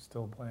good one.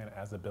 Still playing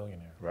as a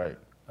billionaire. Right.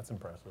 That's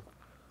impressive.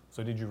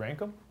 So did you rank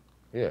them?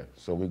 Yeah.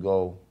 So we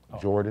go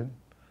Jordan,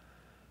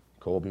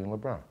 Kobe, and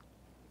LeBron.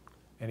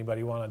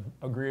 Anybody want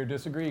to agree or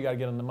disagree? You got to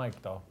get on the mic,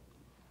 though.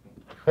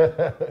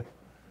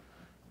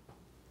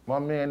 My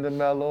man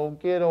DeMello,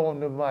 get on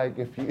the mic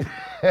if you.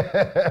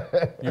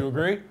 You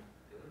agree?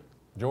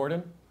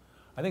 Jordan?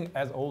 I think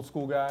as old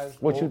school guys.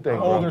 What you think,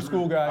 bro? Older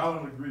school guys. I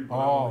don't agree, but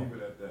I'm gonna leave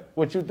it at that.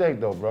 What you think,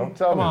 though, bro?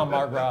 Tell Come me. on,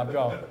 Mark Rob,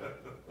 go.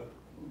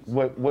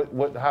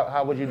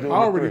 How would you do it? I with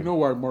already three? know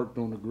why Mark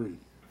don't agree.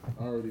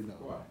 I already know.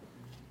 Why?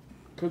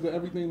 Because of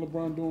everything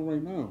LeBron doing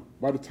right now.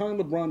 By the time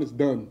LeBron is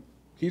done,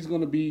 he's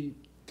going to be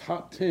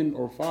top 10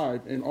 or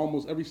 5 in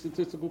almost every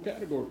statistical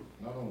category.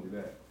 Not only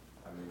that,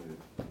 I mean,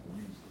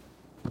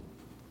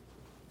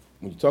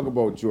 when you talk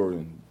about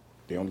Jordan,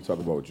 they only talk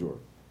about Jordan.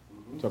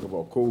 Mm-hmm. Talk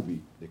about Kobe,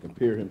 they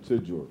compare him to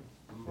Jordan.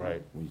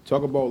 Right. When you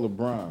talk about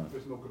LeBron,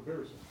 There's no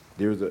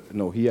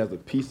comparison. he has a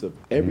piece of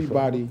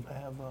everybody.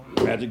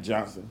 Magic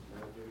Johnson,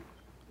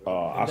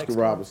 Oscar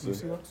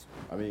Robertson.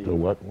 I mean, The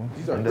what one?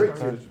 these are great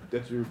players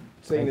that you're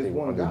saying this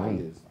one guy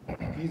is.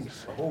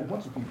 He's a whole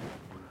bunch of people.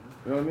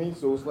 You know what I mean?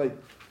 So it's like,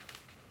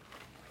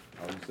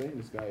 I'm saying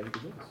this guy ain't the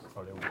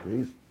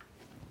He's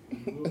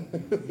You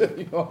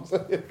know what I'm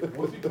saying?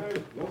 Once he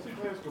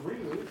plays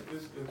Karina,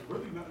 it's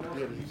really nothing else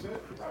that he said.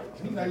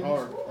 He's not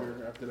hard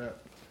here after that.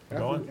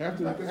 Going?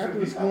 After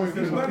the scoring,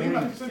 He's not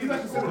it's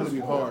considered going to be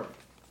hard.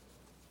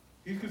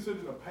 He's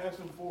considered a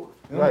passing forward.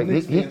 And I'm a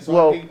Knicks fan, so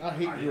well, I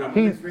hate Jordan.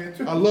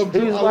 he's I love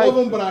he's I like- love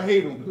him, but I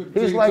hate him.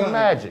 He's like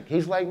Magic.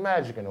 He's like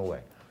Magic in a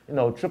way. You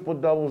know, triple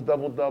doubles,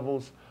 double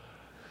doubles.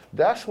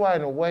 That's why,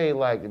 in a way,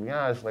 like, to be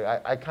honest, like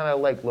I kind of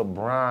like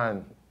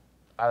LeBron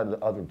out of the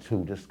other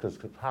two, just because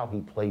how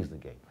he plays the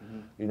game.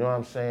 You know what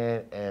I'm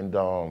saying? And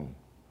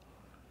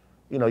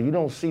you know, you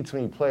don't see too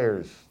many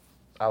players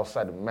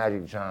outside of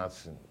Magic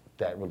Johnson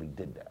that really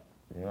did that.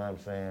 You know what I'm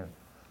saying?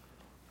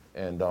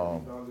 And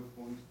 10,000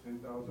 points,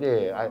 10,000.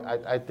 yeah,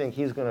 I think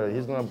he's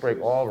gonna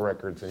break all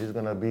records, and he's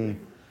gonna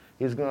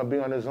be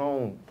on his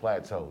own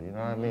plateau. You know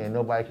what I mean? And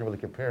nobody can really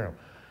compare him.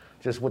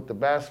 Just with the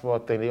basketball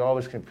thing, they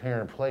always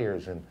comparing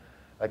players, and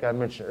like I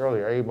mentioned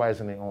earlier, everybody's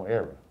in their own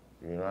era.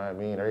 You know what I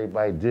mean?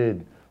 Everybody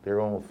did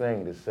their own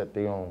thing to set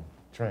their own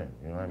trend.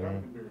 You know what I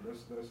mean?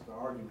 That's the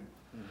argument.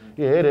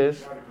 Yeah, it is.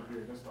 You gotta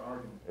compare. That's the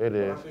argument. It But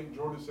is. I think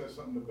Jordan said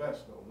something the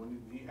best though when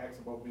he asked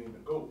about being the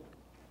GOAT.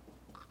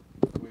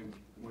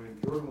 When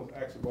Jordan was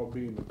asked about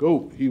being the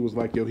GOAT, he was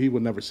like, yo, he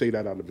would never say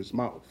that out of his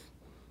mouth.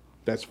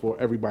 That's for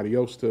everybody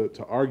else to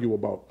argue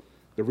about.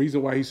 The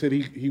reason why he said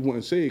he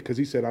wouldn't say it, because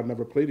he said, I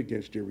never played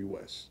against Jerry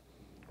West.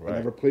 Right. I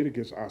never played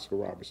against Oscar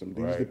Robertson.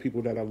 These are the Right.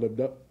 people that I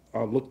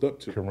looked up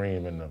to.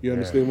 Kareem and them. You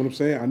understand what I'm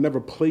saying? I never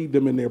played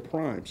them in their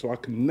prime, so I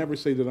can never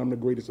say that I'm the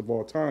greatest of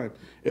all time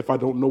if I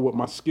don't know what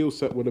my skill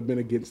set would have been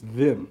against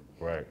them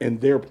Right. in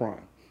their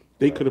prime.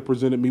 They could have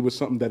presented me with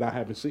something that I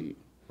haven't seen.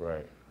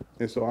 Right.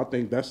 And so I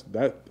think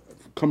that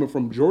coming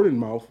from Jordan's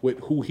mouth with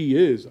who he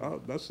is,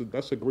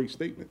 that's a great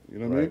statement. You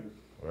know what I Right. mean?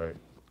 Right.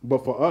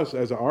 But for us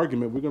as an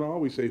argument, we're gonna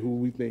always say who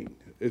we think.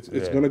 It's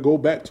Yeah. gonna go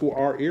back to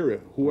our era,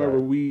 whoever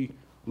Right. we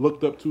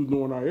looked up to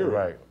during our era.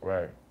 Right.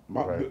 Right.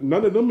 Right.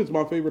 None of them is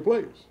my favorite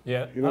players.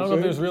 Yeah, You know I what don't know I'm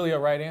if there's saying? really a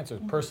right answer.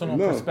 Personal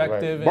No,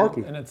 perspective, right.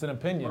 Barkley. and it's an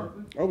opinion.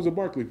 I was a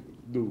Barkley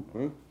dude, huh?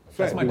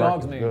 That's Fat my dude.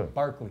 dog's Barkley's name, good.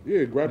 Barkley.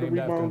 Yeah, grab the Named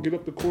after him. rebound, get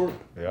up the court.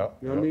 Yeah.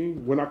 You know what I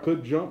mean? When I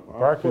could jump, I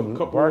Barkley, put a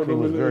couple Barkley of them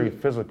was in very there.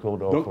 physical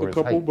though Dunked for a his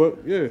couple, height. but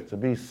yeah. To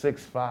be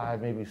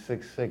 6'5", maybe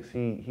 6'6",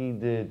 he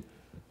did.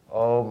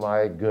 Oh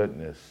my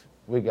goodness,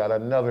 we got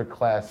another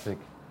classic.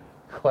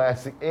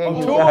 And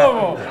you Two got,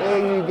 of them.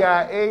 And you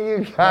got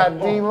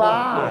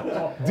D-Lock.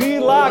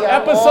 D-Lock, Yeah,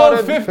 episode all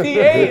the-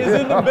 58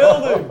 is in the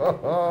building.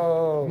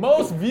 Oh,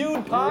 Most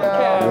viewed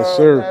podcast. Yes,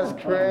 sir.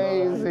 That's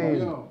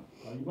crazy.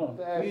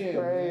 That's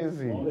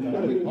crazy.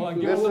 Hold on,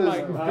 give This him the is-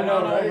 mic. Come on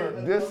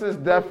over. This is Come on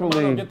over.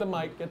 definitely. Get the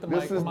mic. Get the mic.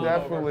 This is Come on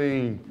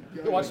definitely.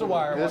 over. Watch the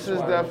wire. This watch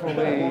is the wire.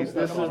 definitely. This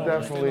is Come on over, stand over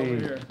definitely.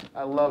 here.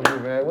 I love you,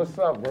 man. What's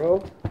up,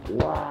 bro?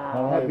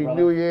 Wow. Happy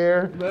New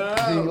Year,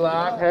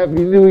 D-Lock. Happy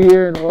New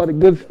Year and all the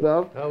good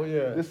stuff. Hell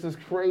yeah. This is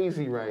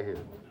crazy right here.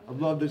 I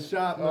love this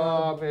shot, man.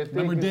 Oh man, thank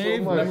Remember you Dave?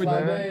 so much,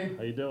 Remember man. Dave?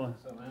 How you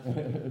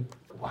doing?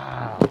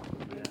 Wow.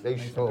 They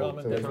showed. coming.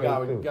 to Thanks the for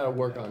crowd, We too. gotta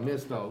work on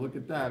this though. Look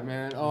at that,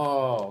 man.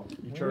 Oh,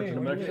 You charging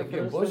them extra for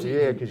this? bushy.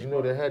 Yeah, because you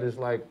know the head is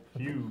like,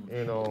 Huge.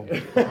 you know,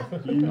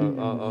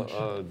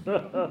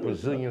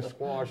 Brazilian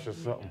squash or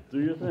something. Do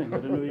your thing. I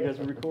didn't know you guys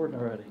were recording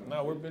already.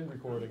 No, we've been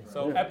recording.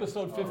 So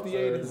episode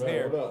 58 is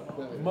here.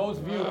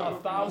 Most viewed,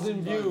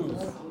 1,000 views.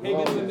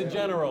 Higgins and the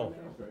General.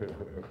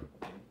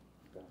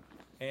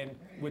 And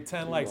with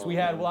 10 likes. We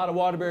had a lot of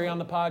Waterbury on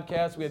the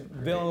podcast. We had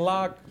Dylan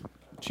Locke.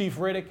 Chief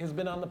Riddick has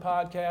been on the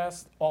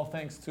podcast. All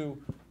thanks to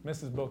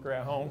Mrs. Booker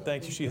at home.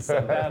 Thank you. She has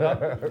set that up.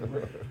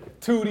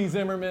 Tootie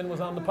Zimmerman was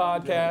on the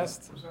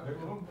podcast.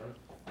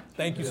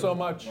 Thank you so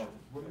much.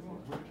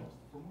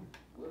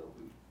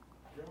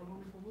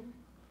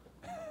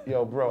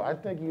 Yo, bro, I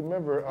think you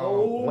remember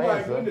Oh my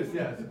Lanza. goodness,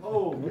 yes.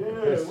 Oh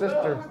yeah.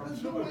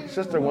 His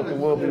sister went to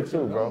Wilby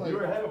too, bro.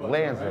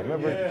 Lanza,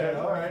 remember? Yeah,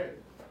 all right.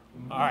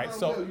 All right,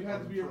 so You had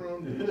to be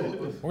around.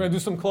 we're going to do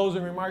some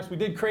closing remarks. We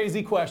did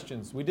crazy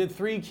questions. We did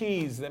 3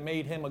 keys that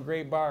made him a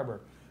great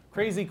barber.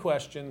 Crazy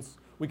questions.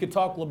 We could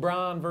talk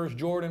LeBron versus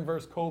Jordan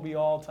versus Kobe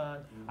all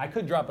time. I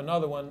could drop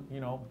another one,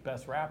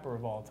 best rapper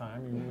of all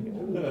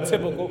time.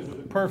 Typical,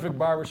 perfect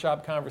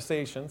barbershop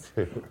conversations.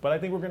 But I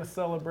think we're going to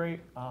celebrate.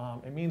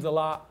 It means a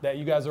lot that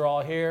you guys are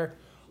all here.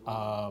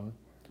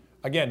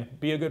 Again,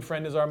 be a good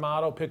friend is our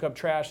motto. Pick up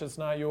trash that's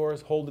not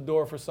yours. Hold the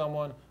door for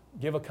someone.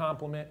 Give a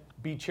compliment.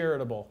 Be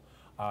charitable.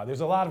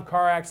 There's a lot of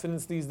car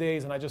accidents these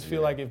days, and I just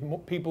feel like if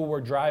people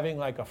were driving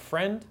like a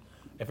friend,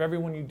 if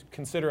you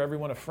consider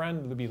everyone a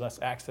friend, there'd be less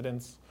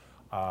accidents.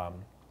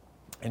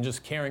 And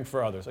just caring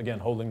for others. Again,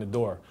 holding the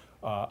door.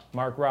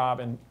 Mark, Rob,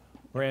 and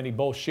Randy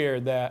both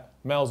shared that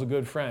Mel's a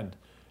good friend.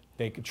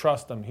 They could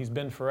trust him. He's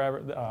been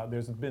forever.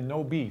 There's been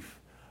no beef.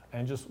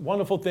 And just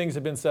wonderful things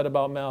have been said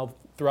about Mel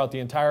throughout the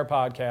entire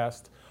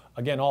podcast.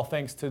 Again, all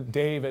thanks to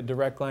Dave at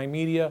Direct Line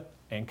Media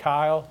and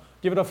Kyle.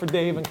 Give it up for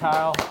Dave and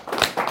Kyle.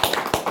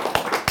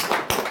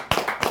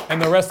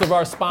 And the rest of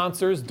our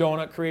sponsors,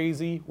 Donut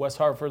Crazy, West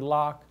Hartford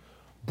Lock,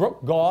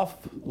 Brooke Goff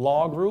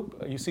Law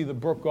Group. You see the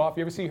Brooke Goff.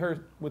 You ever see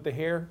her with the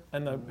hair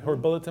and her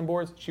bulletin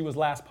boards? She was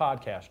last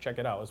podcast. Check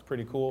it out. It was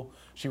pretty cool.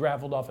 She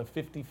raffled off a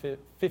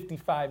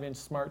 55-inch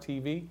smart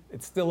TV.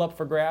 It's still up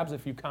for grabs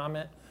if you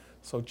comment,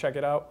 so check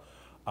it out.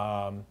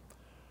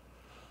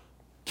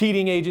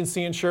 Keating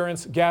Agency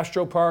Insurance,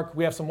 Gastro Park.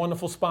 We have some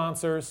wonderful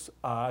sponsors.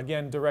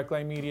 Again, Direct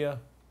Line Media.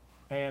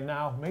 And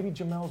now maybe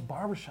Jamil's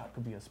Barbershop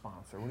could be a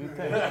sponsor. What do you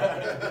think?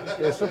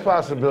 It's a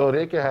possibility.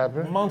 It could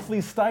happen.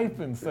 Monthly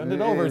stipend. Send it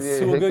over. It's Yeah,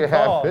 to a good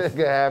cause. It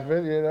could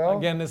happen,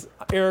 Again, this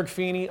Eric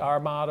Feeney, our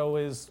motto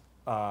is,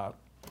 our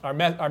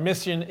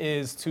mission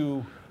is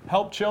to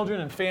help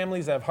children and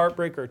families that have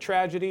heartbreak or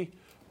tragedy.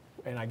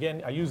 And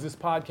again, I use this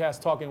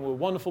podcast talking with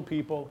wonderful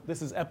people.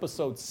 This is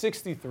episode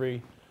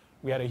 63.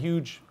 We had a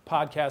huge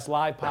podcast,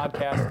 live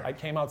podcast. I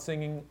came out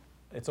singing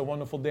It's a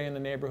Wonderful Day in the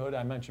Neighborhood.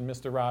 I mentioned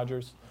Mr.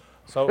 Rogers.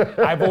 So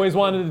I've always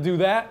wanted to do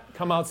that,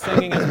 come out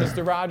singing as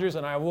Mr. Rogers,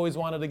 and I've always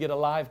wanted to get a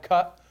live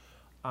cut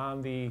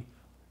on the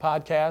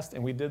podcast,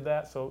 and we did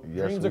that. So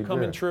dreams are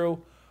coming true.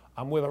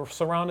 We're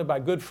surrounded by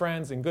good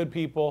friends and good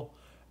people,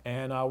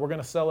 and we're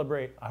going to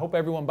celebrate. I hope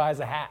everyone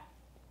buys a hat,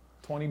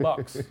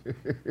 $20.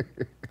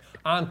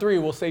 On 3,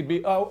 we'll say,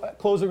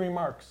 closing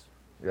remarks.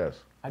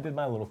 Yes. I did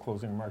my little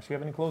closing remarks. You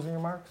have any closing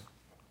remarks?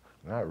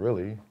 Not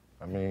really.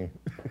 I mean,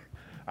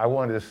 I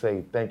wanted to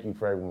say thank you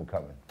for everyone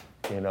coming.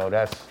 I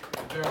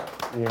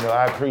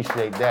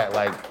appreciate that.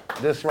 Like,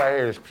 this right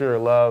here is pure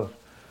love.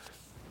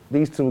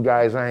 These 2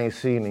 guys I ain't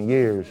seen in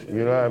years,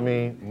 you know what I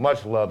mean?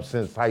 Much love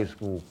since high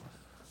school,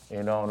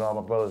 and all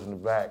my brothers in the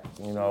back,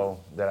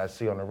 that I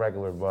see on the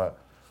regular, but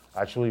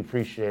I truly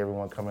appreciate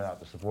everyone coming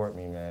out to support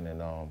me, man,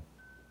 and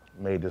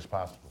made this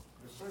possible.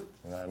 Yes, sir.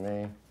 You know what I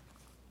mean?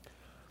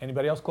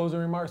 Anybody else closing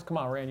remarks? Come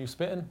on, Rand, you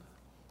spitting?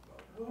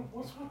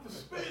 What's with the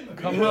spin?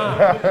 Come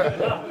on.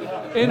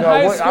 In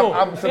high school.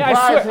 I'm surprised.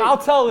 I swear, I'll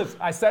tell this.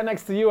 I sat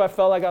next to you. I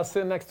felt like I was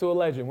sitting next to a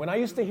legend. When I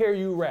used to hear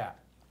you rap,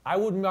 I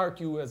would mark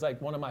you as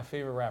like one of my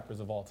favorite rappers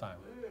of all time.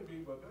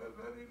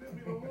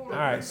 All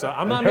right, so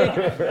I'm not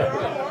making.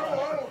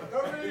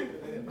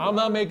 I'm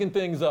not making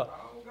things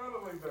up.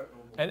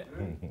 And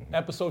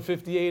episode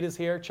 58 is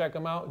here. Check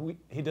him out.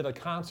 He did a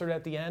concert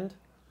at the end.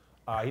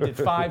 He did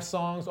 5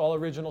 songs, all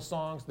original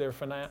songs. They're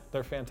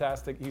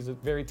fantastic. He's a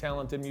very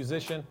talented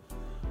musician.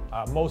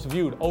 Most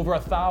viewed, over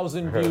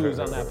 1,000 views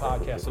on that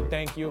podcast. So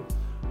thank you.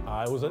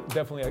 It was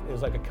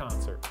like a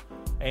concert.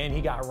 And he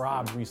got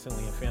robbed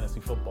recently in fantasy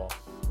football.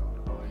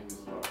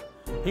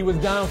 He was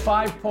down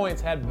 5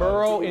 points, had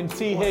Burrow and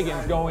T.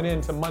 Higgins going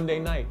into Monday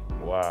night.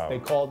 Wow. They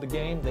called the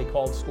game. They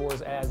called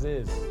scores as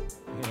is,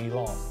 and he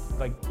lost.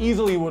 Like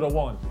easily would have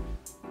won.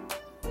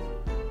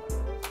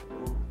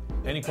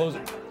 Any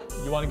closing?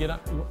 You want to get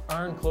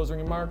Ern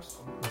closing remarks?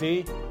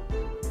 D.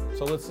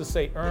 So let's just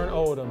say Ern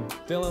Odom,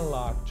 Dylan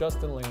Locke,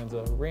 Justin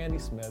Lanza, Randy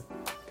Smith,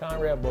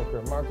 Conrad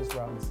Booker, Marcus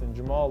Robinson,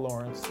 Jamal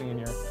Lawrence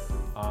Sr.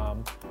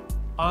 On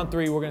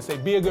 3, we're going to say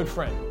be a good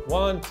friend.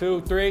 1,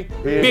 2, 3.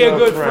 Be a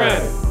good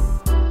friend.